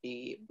always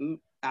be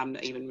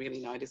even really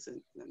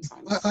noticing them so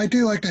much. I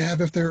do like to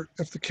have, if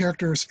the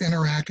character is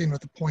interacting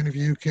with the point of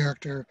view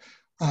character,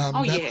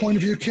 point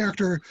of view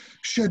character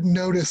should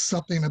notice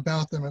something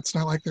about them. It's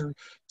not like they're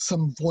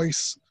some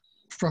voice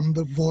from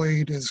the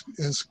void is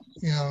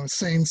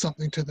saying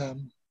something to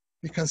them,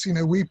 because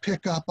we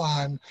pick up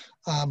on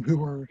who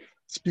we're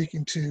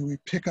speaking to. We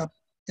pick up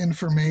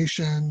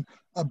information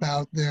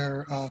about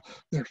their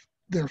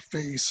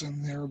face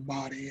and their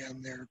body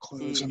and their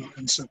clothes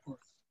and so forth.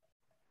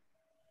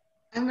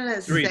 I'm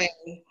gonna say,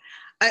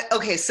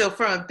 okay, so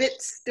from a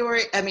bit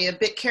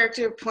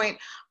character point,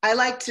 I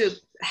like to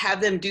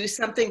have them do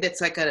something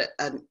that's like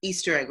an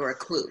Easter egg or a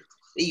clue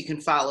that you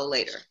can follow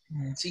later.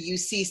 So you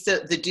see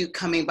the Duke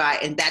coming by,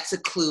 and that's a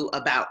clue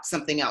about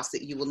something else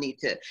that you will need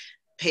to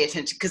pay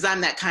attention, because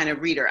I'm that kind of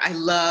reader. I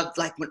love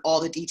like when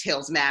all the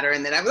details matter,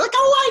 and then I'm like,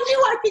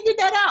 oh, I figured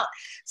that out.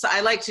 So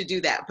I like to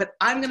do that. But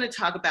I'm going to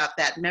talk about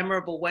that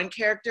memorable one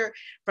character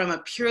from a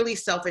purely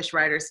selfish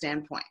writer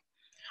standpoint.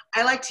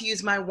 I like to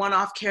use my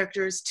one-off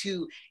characters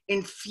to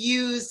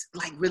infuse,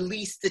 like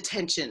release the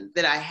tension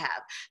that I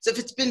have. So if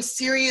it's been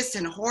serious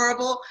and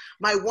horrible,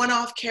 my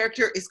one-off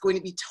character is going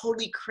to be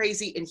totally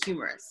crazy and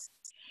humorous.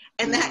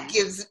 And that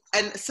gives,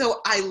 and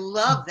so I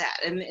love that.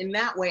 And in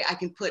that way I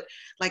can put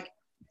like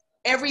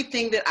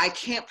everything that I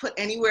can't put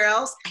anywhere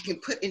else, I can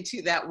put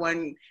into that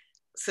one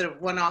sort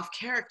of one-off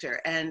character.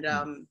 And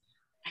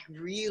I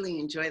really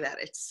enjoy that.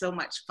 It's so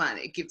much fun.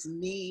 It gives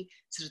me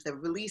sort of the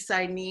release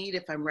I need.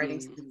 If I'm writing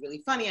something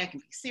really funny, I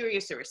can be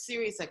serious, or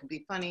serious, I can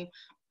be funny.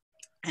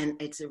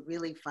 And it's a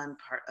really fun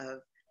part of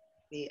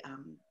the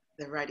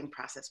writing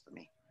process for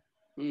me.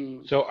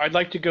 So I'd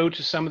like to go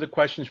to some of the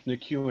questions from the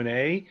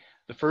Q&A.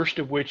 The first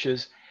of which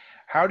is,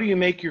 how do you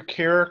make your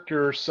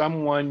character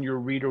someone your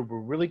reader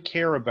will really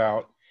care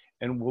about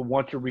and will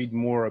want to read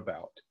more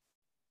about?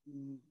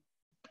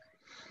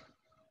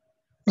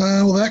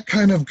 Well, that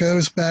kind of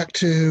goes back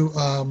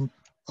to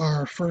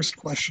our first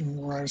question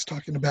where I was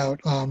talking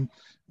about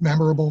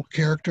memorable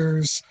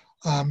characters,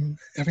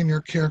 having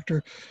your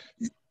character.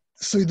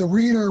 So the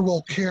reader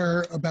will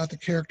care about the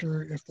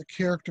character if the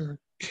character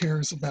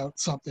cares about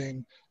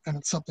something and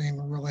it's something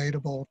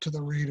relatable to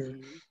the reader.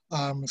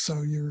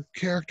 So your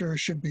character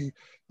should be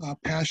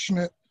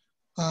passionate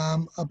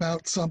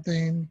about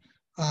something.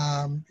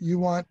 You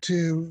want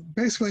to,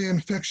 basically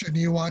in fiction,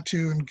 you want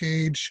to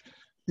engage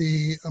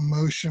the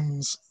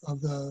emotions of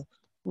the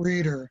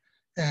reader,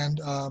 and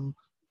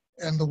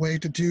the way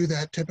to do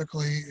that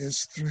typically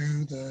is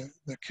through the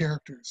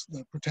characters,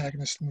 the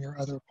protagonist and your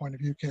other point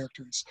of view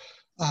characters.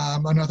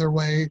 Another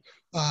way,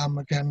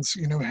 again, is,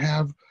 you know,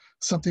 have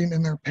something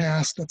in their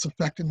past that's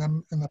affecting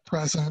them in the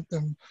present,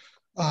 and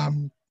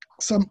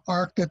some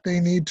arc that they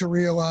need to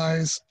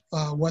realize,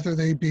 whether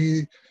they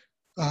be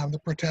the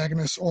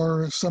protagonist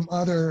or some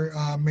other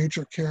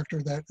major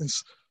character that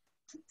is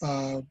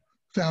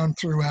found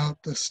throughout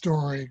the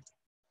story.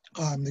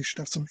 They should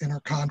have some inner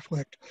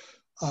conflict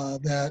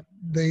that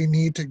they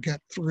need to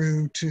get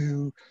through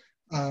to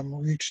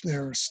reach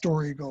their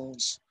story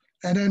goals.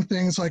 And then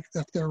things like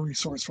if they're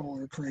resourceful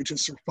or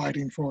courageous or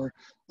fighting for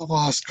a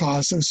lost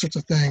cause, those sorts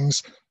of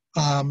things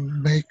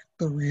make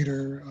the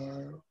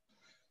reader,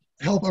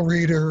 help a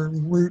reader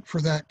root for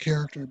that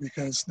character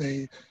because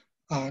they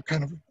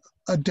kind of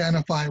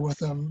identify with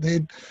them.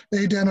 They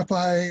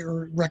identify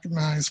or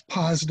recognize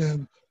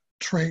positive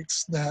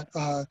traits that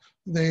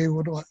they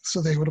would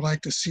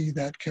like to see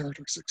that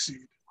character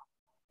succeed.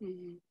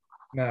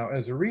 Now,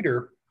 as a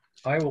reader,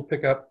 I will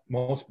pick up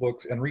most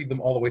books and read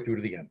them all the way through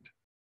to the end.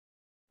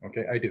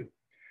 Okay, I do.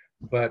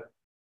 But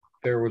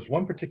there was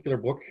one particular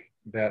book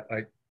that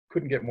I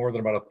couldn't get more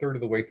than about a third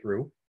of the way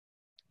through,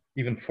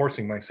 even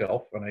forcing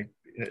myself, and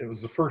it was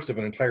the first of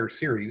an entire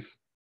series,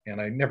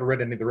 and I never read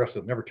any of the rest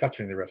of them, never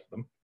touched any of the rest of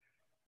them,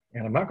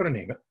 and I'm not going to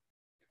name it.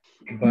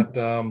 But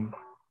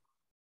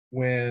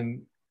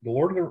when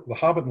The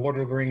Hobbit and Lord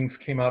of the Rings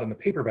came out in the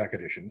paperback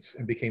editions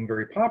and became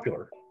very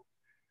popular,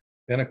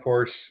 then of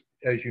course,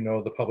 as you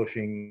know, the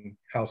publishing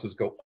houses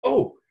go,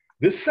 oh,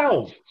 this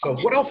sells, so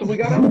what else have we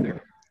got out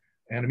there?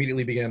 And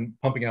immediately began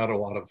pumping out a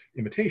lot of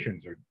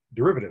imitations or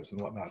derivatives and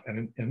whatnot.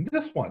 And in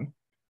this one,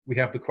 we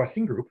have the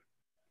questing group,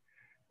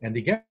 and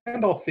the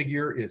Gandalf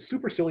figure is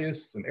supercilious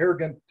and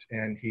arrogant,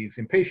 and he's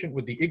impatient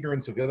with the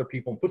ignorance of the other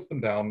people and puts them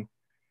down.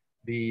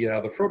 The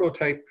Frodo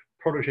type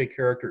protege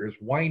character is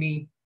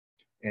whiny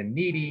and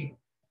needy,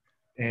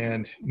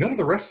 and none of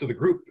the rest of the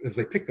group, as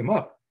they pick them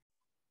up,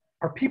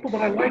 are people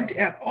that I liked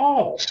at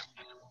all.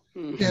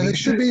 Yeah, they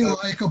should be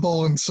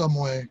likable in some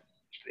way.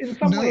 In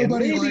some way,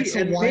 nobody likes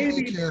a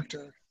whiny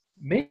character.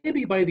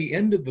 Maybe by the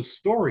end of the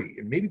story,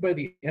 and maybe by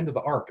the end of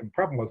the arc, and the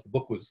problem was the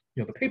book was,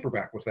 you know, the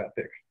paperback was that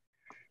thick.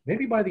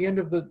 Maybe by the end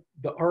of the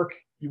arc,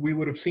 we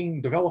would have seen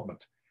development.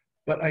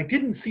 But I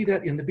didn't see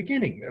that in the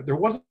beginning. There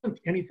wasn't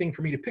anything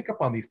for me to pick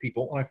up on these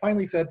people, and I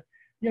finally said,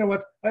 you know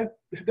what,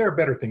 there are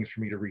better things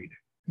for me to read.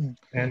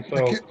 And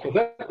so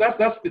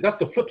that's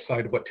the flip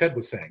side of what Ted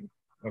was saying,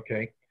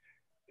 okay?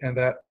 And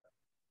that,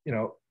 you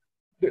know,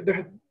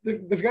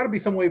 there's got to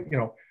be some way, you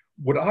know,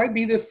 would I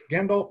be this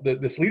Gandalf,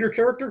 this leader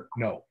character?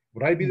 No.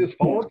 Would I be this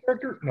follower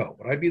character? No.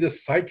 Would I be this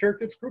side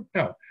character this group?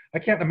 No. I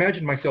can't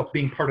imagine myself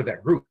being part of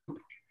that group.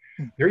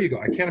 There you go.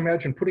 I can't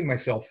imagine putting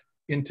myself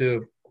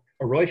into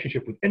a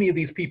relationship with any of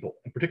these people,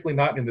 and particularly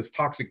not in this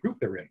toxic group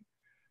they're in.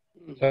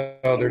 So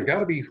there's got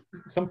to be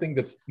something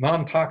that's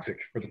non-toxic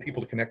for the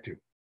people to connect to,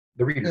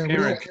 the reader. Yeah,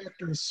 real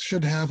characters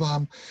should have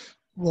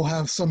will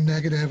have some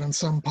negative and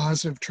some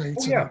positive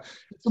traits. Oh, yeah.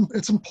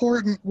 It's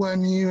important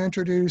when you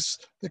introduce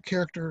the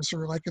characters,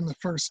 or like in the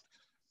first,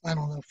 I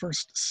don't know,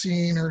 first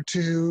scene or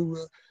two,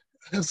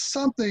 have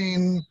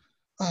something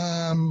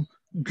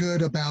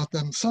good about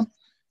them.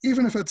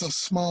 Even if it's a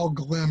small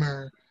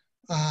glimmer,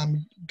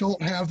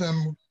 don't have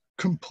them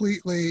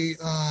completely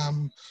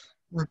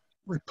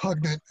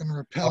repugnant and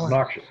repellent.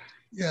 Obnoxious.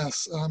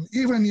 Yes,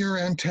 even your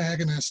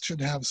antagonist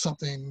should have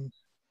something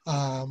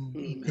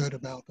good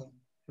about them,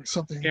 or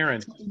something,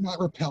 Kaaron, something not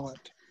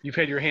repellent. You've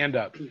had your hand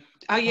up.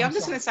 Oh, yeah, I'm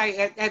just sorry.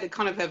 going to say at a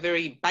kind of a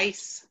very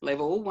base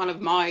level, one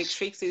of my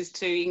tricks is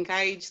to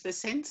engage the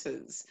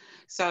senses.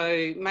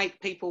 So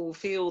make people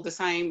feel the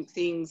same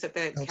things that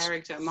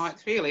character might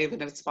feel,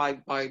 even if it's by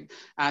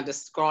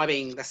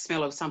describing the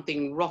smell of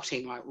something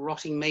rotting, like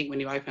rotting meat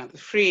when you open up the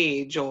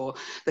fridge, or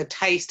the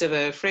taste of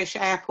a fresh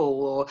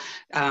apple, or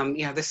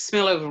the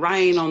smell of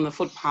rain on the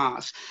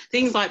footpath.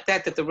 Things like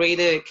that the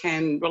reader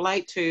can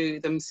relate to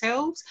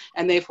themselves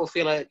and therefore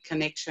feel a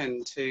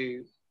connection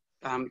to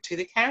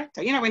the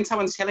character. You know, when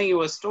someone's telling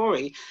you a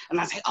story and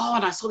they say, oh,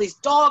 and I saw this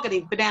dog and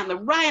he'd been out in the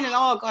rain and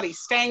oh God, he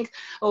stank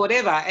or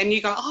whatever. And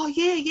you go, oh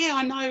yeah,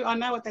 I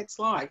know what that's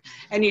like.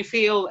 And you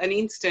feel an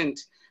instant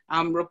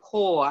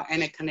rapport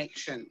and a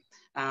connection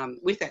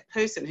with that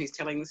person who's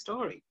telling the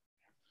story.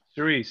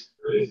 Cerece.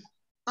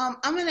 I'm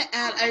going to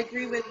add, I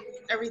agree with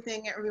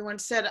everything everyone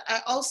said.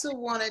 I also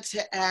wanted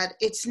to add,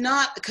 it's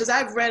not, because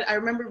I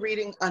remember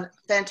reading a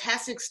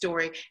fantastic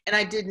story and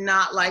I did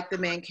not like the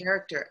main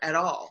character at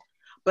all.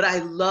 But I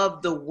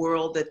love the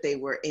world that they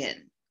were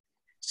in.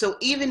 So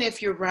even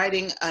if you're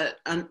writing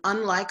an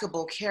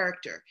unlikable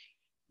character,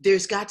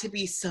 there's got to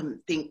be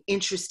something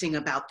interesting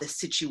about the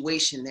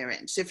situation they're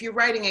in. So if you're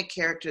writing a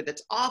character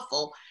that's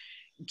awful,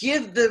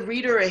 give the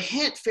reader a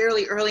hint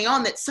fairly early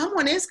on that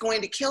someone is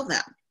going to kill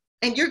them.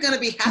 And you're going to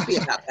be happy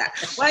about that.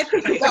 When I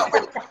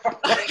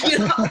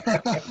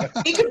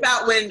think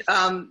about when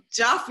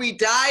Joffrey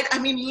died, I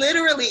mean,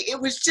 literally, it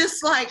was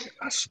just like,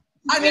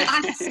 I mean,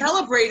 I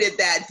celebrated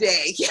that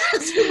day. Yes,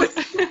 it was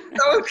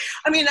so,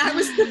 I mean, I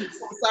was,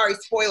 sorry,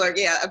 spoiler.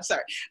 Yeah, I'm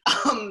sorry.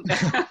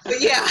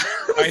 But yeah.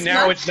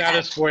 Now it's not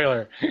a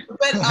spoiler.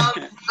 But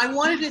I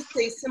wanted to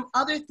say some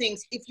other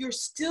things. If you're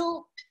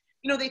still,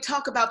 they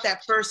talk about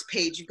that first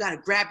page. You've got to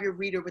grab your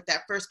reader with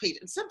that first page.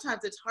 And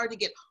sometimes it's hard to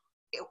get,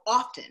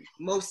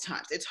 most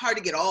times, it's hard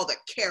to get all the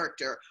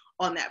character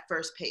on that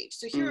first page.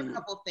 So here are a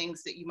couple of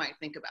things that you might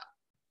think about.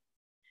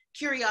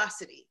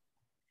 Curiosity.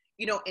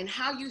 In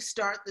how you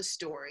start the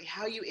story,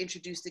 how you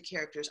introduce the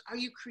characters, are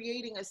you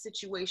creating a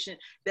situation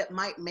that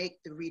might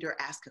make the reader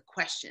ask a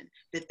question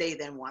that they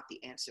then want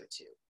the answer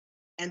to?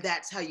 And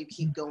that's how you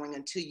keep going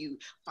until you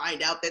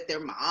find out that their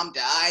mom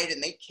died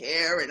and they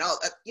care and all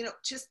that.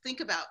 Just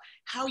think about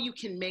how you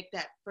can make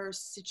that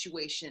first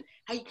situation,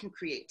 how you can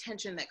create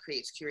tension that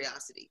creates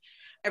curiosity.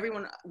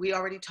 We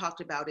already talked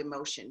about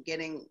emotion,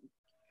 getting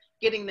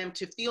them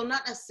to feel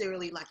not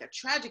necessarily like a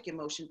tragic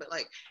emotion, but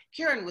like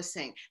Kaaron was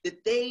saying, that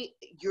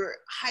you're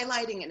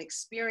highlighting an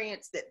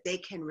experience that they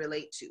can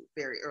relate to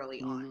very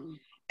early on.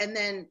 And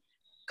then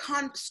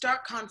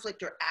start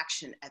conflict or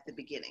action at the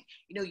beginning.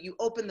 You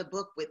open the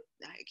book with,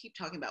 I keep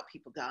talking about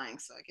people dying,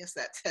 so I guess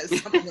that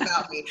says something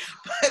about me.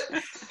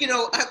 But,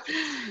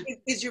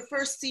 is your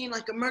first scene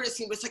like a murder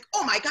scene where it's like,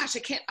 oh my gosh,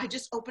 I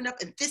just opened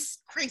up and this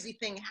crazy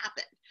thing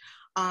happened.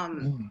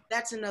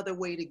 That's another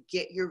way to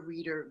get your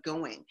reader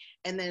going.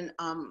 And then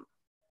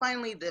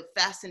finally, the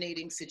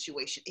fascinating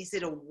situation. Is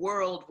it a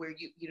world where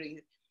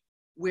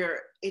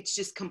where it's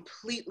just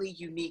completely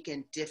unique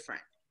and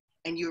different,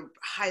 and you're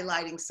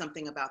highlighting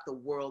something about the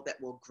world that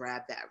will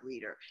grab that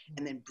reader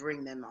and then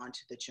bring them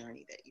onto the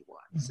journey that you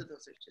want? So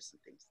those are just some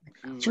things to think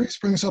about.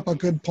 Cerece brings up a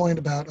good point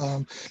about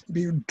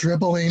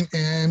dribbling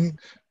in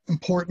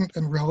important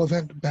and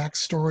relevant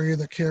backstory of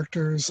the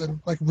characters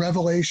and like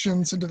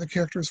revelations into the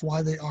characters,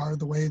 why they are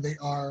the way they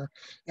are,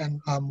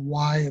 and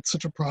why it's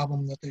such a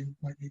problem that they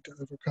might need to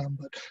overcome.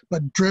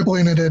 But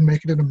dribbling it in,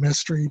 making it a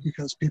mystery,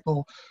 because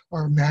people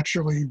are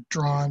naturally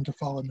drawn to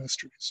follow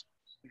mysteries.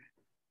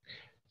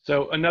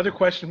 So another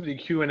question for the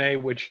Q&A,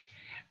 which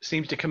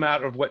seems to come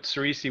out of what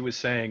Cerece was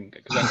saying,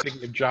 because I'm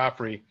thinking of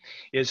Joffrey,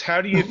 is how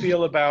do you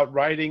feel about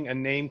writing a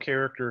named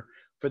character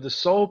for the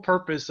sole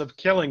purpose of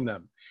killing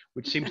them?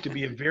 Which seems to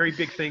be a very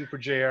big thing for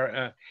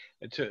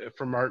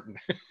for Martin.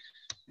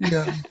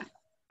 Yeah.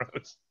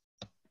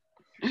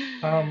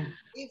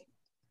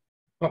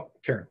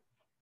 Karen.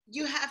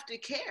 You have to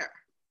care.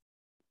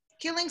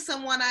 Killing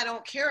someone I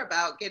don't care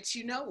about gets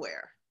you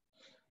nowhere.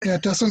 Yeah,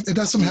 it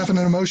doesn't have an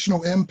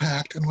emotional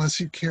impact unless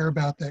you care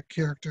about that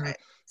character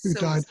who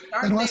died.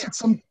 Unless it's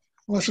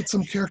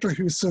some character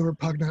who's so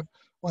repugnant,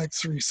 like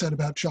Cerece said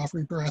about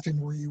Joffrey Baratheon,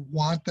 where you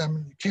want them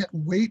and you can't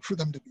wait for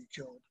them to be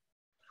killed.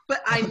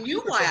 But I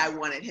knew why I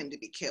wanted him to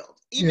be killed.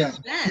 Even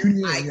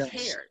then, I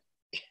cared.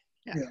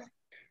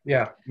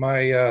 Yeah,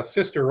 my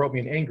sister wrote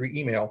me an angry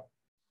email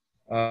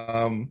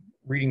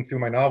reading through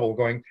my novel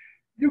going,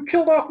 "You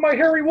killed off my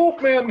hairy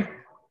wolfman."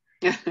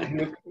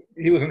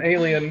 He was an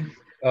alien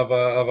of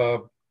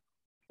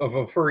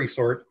a furry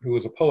sort who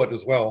was a poet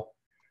as well.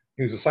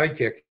 He was a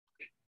sidekick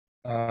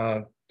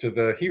to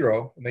the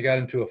hero, and they got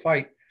into a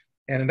fight.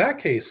 And in that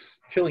case,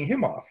 killing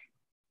him off,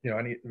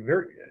 and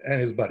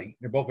his buddy,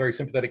 they're both very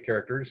sympathetic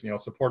characters,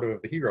 supportive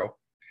of the hero.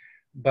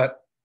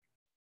 But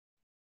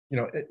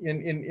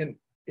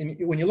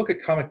when you look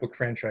at comic book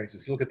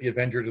franchises, you look at the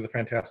Avengers or the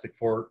Fantastic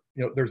Four,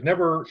 there's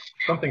never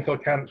something so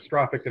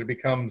catastrophic that it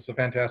becomes the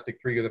Fantastic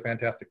Three or the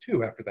Fantastic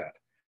Two after that.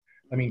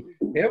 I mean,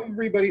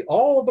 everybody,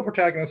 all of the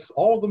protagonists,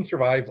 all of them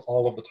survive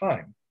all of the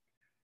time.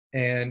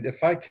 And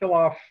if I kill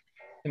off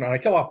you know, and I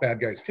kill off bad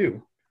guys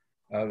too.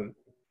 You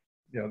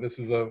know, this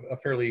is a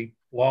fairly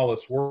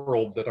lawless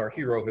world that our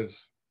hero has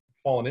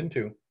fallen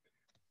into.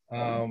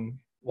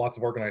 Lots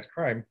of organized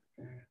crime.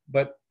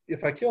 But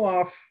if I kill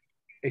off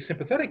a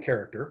sympathetic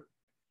character,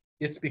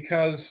 it's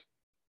because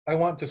I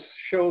want to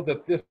show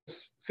that this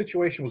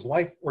situation was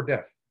life or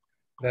death.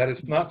 That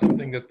it's not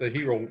something that the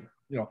hero,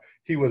 you know,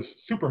 he was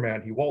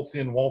Superman. He waltzed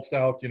in, waltzed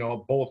out, you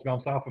know, bullets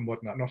bounced off and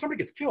whatnot. Now, if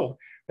somebody gets killed,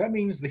 that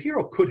means the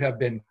hero could have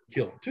been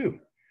killed too.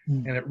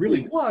 And it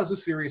really was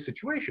a serious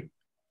situation.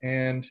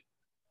 And,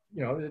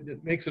 you know,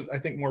 it makes it, I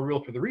think, more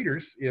real for the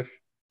readers if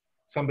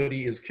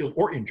somebody is killed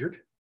or injured,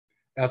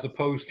 as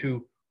opposed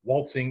to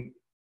waltzing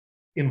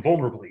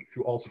invulnerably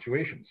through all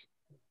situations.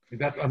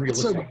 That's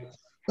unrealistic.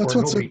 That's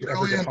what's so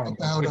brilliant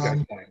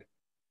about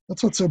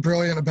that's what's so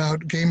brilliant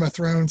about Game of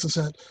Thrones is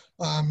that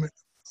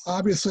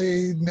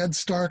obviously Ned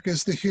Stark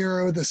is the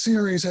hero of the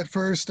series at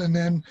first, and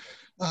then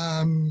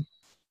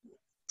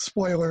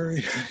spoiler,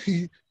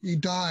 he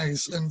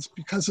dies, and it's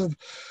because of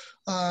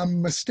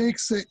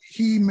mistakes that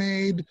he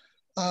made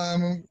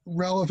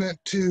relevant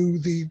to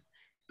the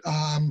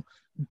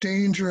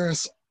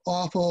dangerous,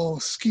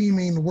 awful,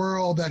 scheming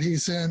world that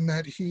he's in,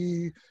 that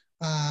he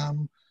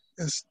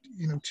is,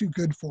 you know, too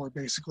good for,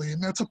 basically.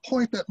 And that's a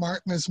point that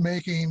Martin is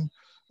making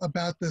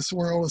about this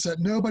world, is that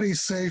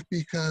nobody's safe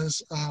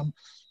because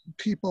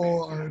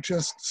people are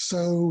just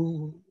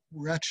so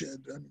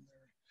wretched. I mean,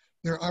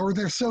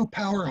 they're so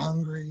power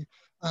hungry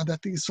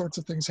that these sorts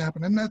of things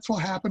happen, and that's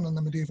what happened in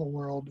the medieval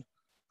world.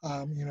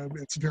 You know,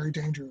 it's very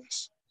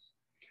dangerous.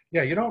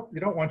 Yeah, you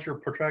don't want your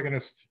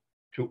protagonist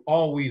to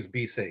always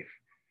be safe.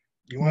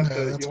 You want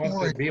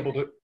to be able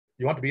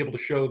to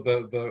show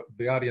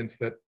the audience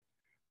that,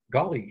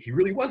 golly, he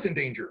really was in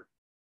danger.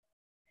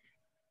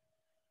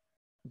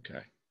 Okay.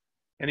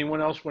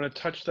 Anyone else want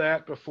to touch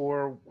that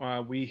before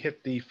we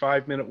hit the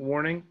 5-minute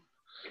warning?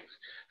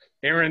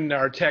 Aaron,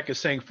 our tech, is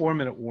saying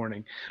 4-minute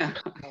warning.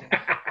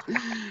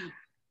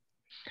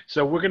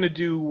 So we're going to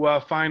do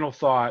final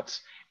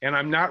thoughts, and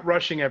I'm not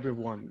rushing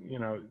everyone. You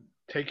know,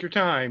 take your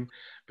time,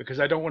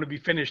 because I don't want to be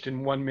finished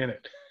in 1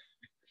 minute.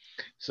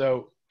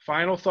 So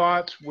final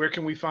thoughts, where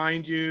can we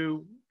find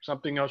you?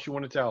 Something else you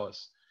want to tell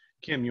us?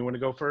 Kim, you want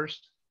to go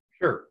first?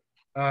 Sure.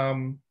 A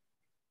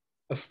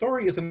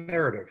story is a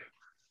narrative.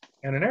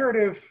 And a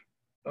narrative,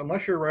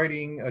 unless you're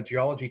writing a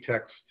geology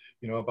text,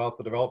 you know, about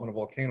the development of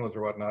volcanoes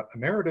or whatnot, a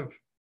narrative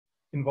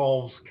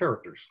involves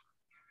characters.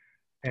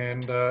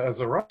 And as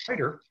a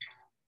writer,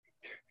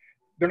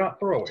 they're not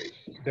throwaways.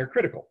 They're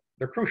critical.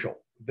 They're crucial.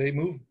 They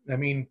move. I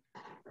mean,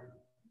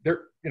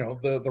 they're, you know,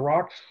 the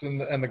rocks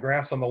and the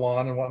grass on the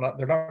lawn and whatnot,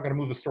 they're not going to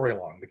move the story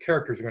along. The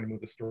characters are going to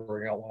move the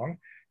story along,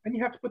 and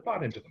you have to put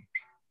thought into them.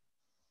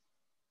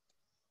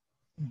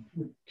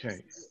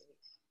 Okay.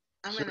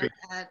 I'm going to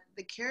add,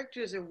 the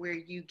characters are where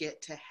you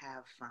get to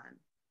have fun.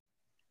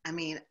 I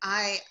mean,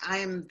 I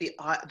am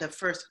the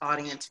first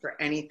audience for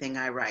anything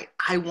I write.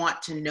 I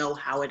want to know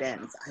how it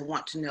ends. I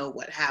want to know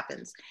what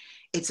happens.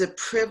 It's a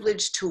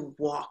privilege to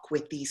walk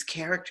with these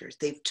characters.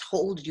 They've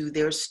told you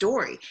their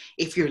story.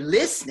 If you're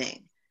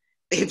listening,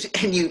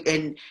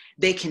 and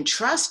they can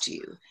trust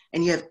you,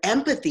 and you have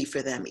empathy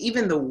for them,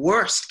 even the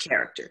worst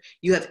character,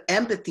 you have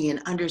empathy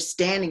and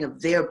understanding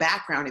of their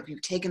background. If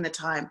you've taken the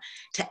time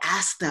to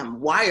ask them,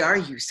 why are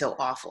you so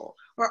awful?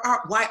 Or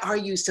why are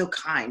you so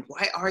kind?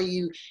 Why are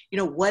you, you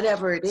know,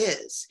 whatever it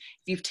is.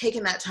 If you've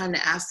taken that time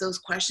to ask those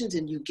questions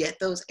and you get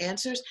those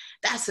answers,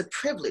 that's a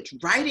privilege.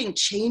 Writing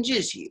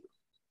changes you,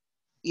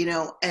 you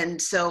know,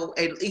 and so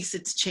at least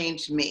it's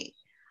changed me.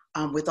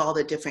 With all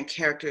the different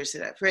characters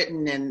that I've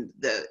written and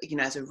the, you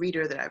know, as a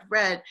reader that I've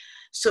read.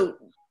 So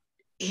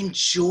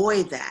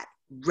enjoy that,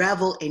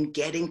 revel in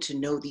getting to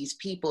know these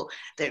people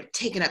that have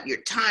taken up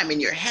your time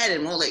in your head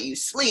and won't let you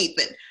sleep.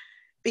 And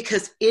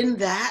because in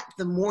that,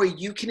 the more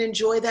you can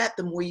enjoy that,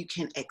 the more you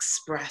can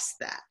express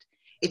that.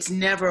 It's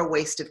never a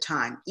waste of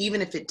time, even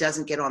if it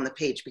doesn't get on the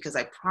page, because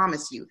I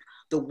promise you,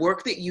 the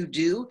work that you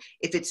do,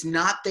 if it's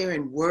not there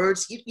in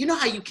words, you know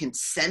how you can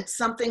sense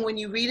something when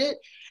you read it?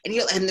 And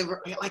you're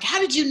like, how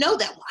did you know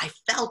that? Well, I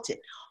felt it.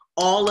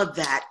 All of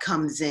that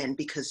comes in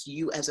because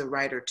you as a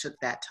writer took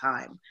that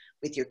time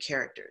with your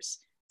characters.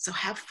 So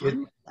have fun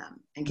with them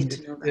and get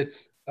to know them.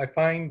 I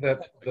find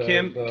that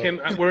Kim,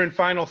 we're in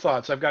final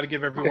thoughts. I've got to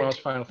give everyone else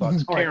final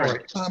thoughts. Karen. All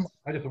right.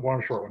 I just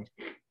want a short one.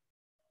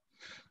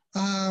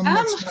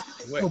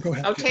 Go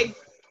ahead. Okay.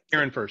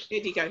 Karen first.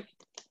 Here you go.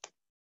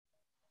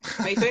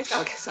 Me first?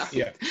 Okay, sorry.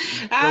 Yeah.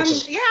 I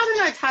don't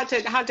know. It's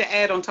hard to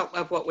add on top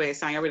of what we're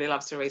saying. I really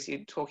love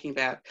Cerece talking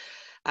about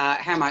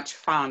how much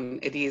fun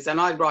it is.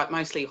 And I write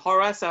mostly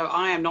horror, so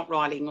I am not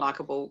writing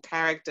likable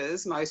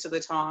characters most of the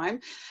time.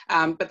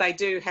 But they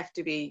do have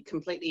to be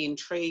completely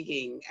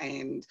intriguing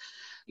and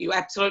you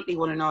absolutely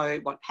want to know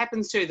what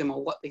happens to them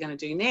or what they're going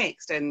to do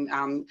next. And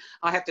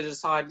I have to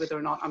decide whether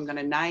or not I'm going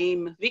to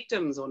name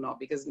victims or not,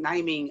 because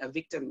naming a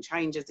victim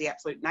changes the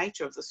absolute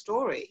nature of the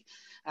story.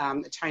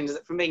 It changes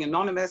it from being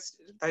anonymous,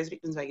 those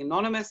victims being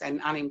anonymous and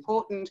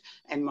unimportant,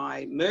 and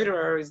my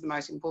murderer is the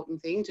most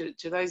important thing,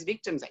 to those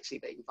victims actually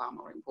being far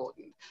more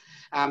important.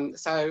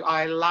 So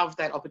I love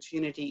that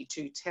opportunity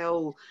to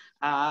tell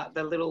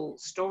the little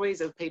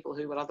stories of people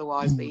who would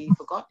otherwise be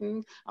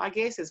forgotten, I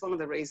guess, is one of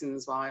the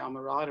reasons why I'm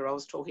a writer. I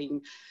was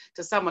talking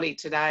to somebody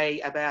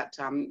today about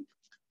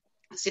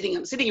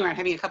sitting around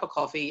having a cup of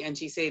coffee, and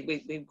she said,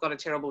 we've got a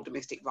terrible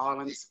domestic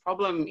violence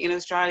problem in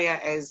Australia,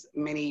 as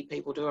many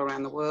people do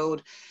around the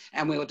world,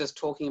 and we were just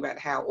talking about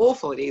how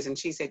awful it is. And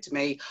she said to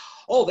me,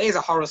 oh, there's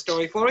a horror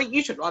story for it,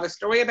 you should write a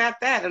story about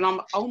that. And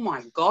I'm, oh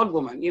my God,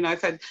 woman, you know,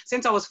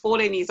 since I was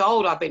 14 years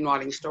old, I've been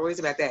writing stories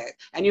about that,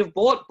 and you've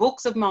bought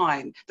books of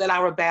mine that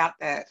are about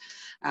that.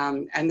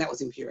 And that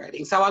was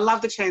infuriating. So I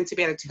love the chance to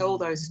be able to tell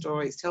those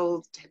stories,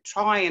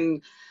 try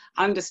and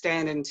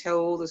understand and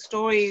tell the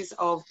stories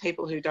of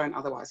people who don't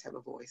otherwise have a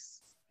voice.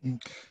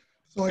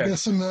 So I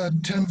guess in the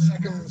 10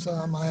 seconds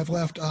I have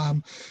left,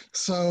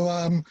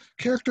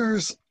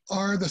 characters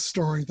are the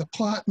story. The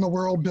plot and the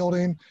world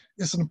building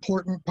is an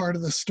important part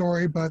of the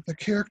story, but the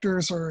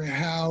characters are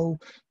how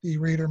the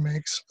reader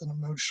makes an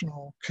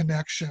emotional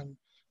connection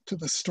to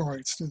the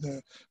story. It's to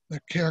the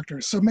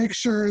characters. So make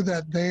sure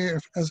that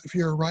if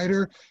you're a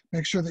writer,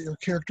 make sure that your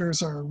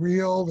characters are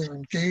real, they're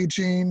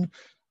engaging,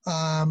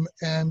 and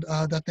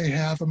that they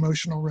have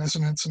emotional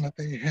resonance and that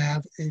they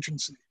have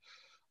agency.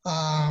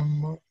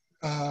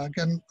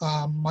 Again,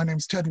 my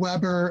name's Ted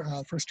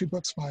Weber. First two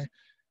books, my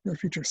near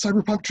future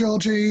cyberpunk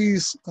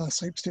trilogies,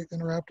 Sleep State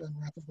Interrupt and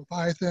Wrath of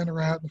Leviathan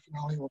are out. The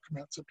finale will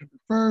come out September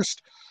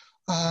 1st.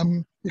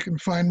 You can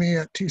find me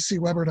at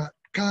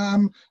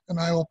tcweber.com, and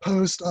I will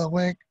post a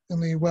link in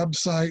the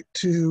website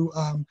to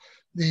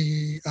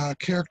the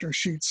character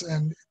sheets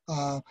and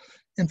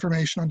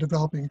information on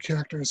developing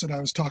characters that I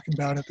was talking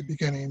about at the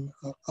beginning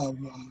of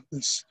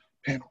this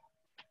panel.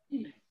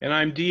 And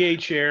I'm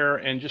D.H. Aire,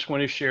 and just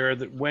want to share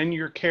that when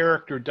your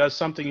character does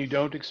something you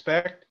don't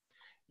expect,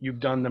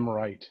 you've done them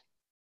right.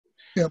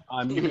 Yep.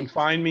 You can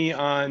find me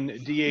on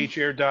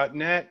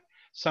dhaire.net.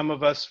 Some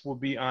of us will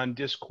be on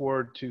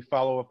Discord to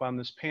follow up on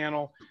this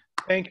panel.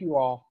 Thank you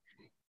all.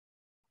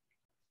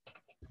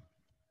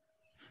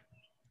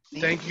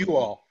 Thank you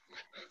all.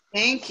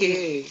 Thank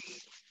you.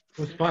 It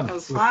was fun. That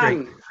was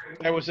fun. Great.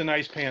 That was a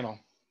nice panel.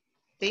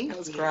 That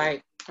was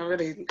great.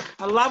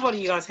 I love what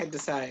you guys had to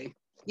say.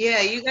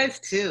 Yeah, you guys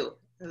too.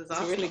 It was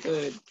awesome. It's really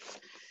good. It's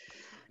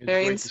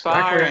Very great to see.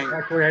 inspiring.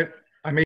 Actually,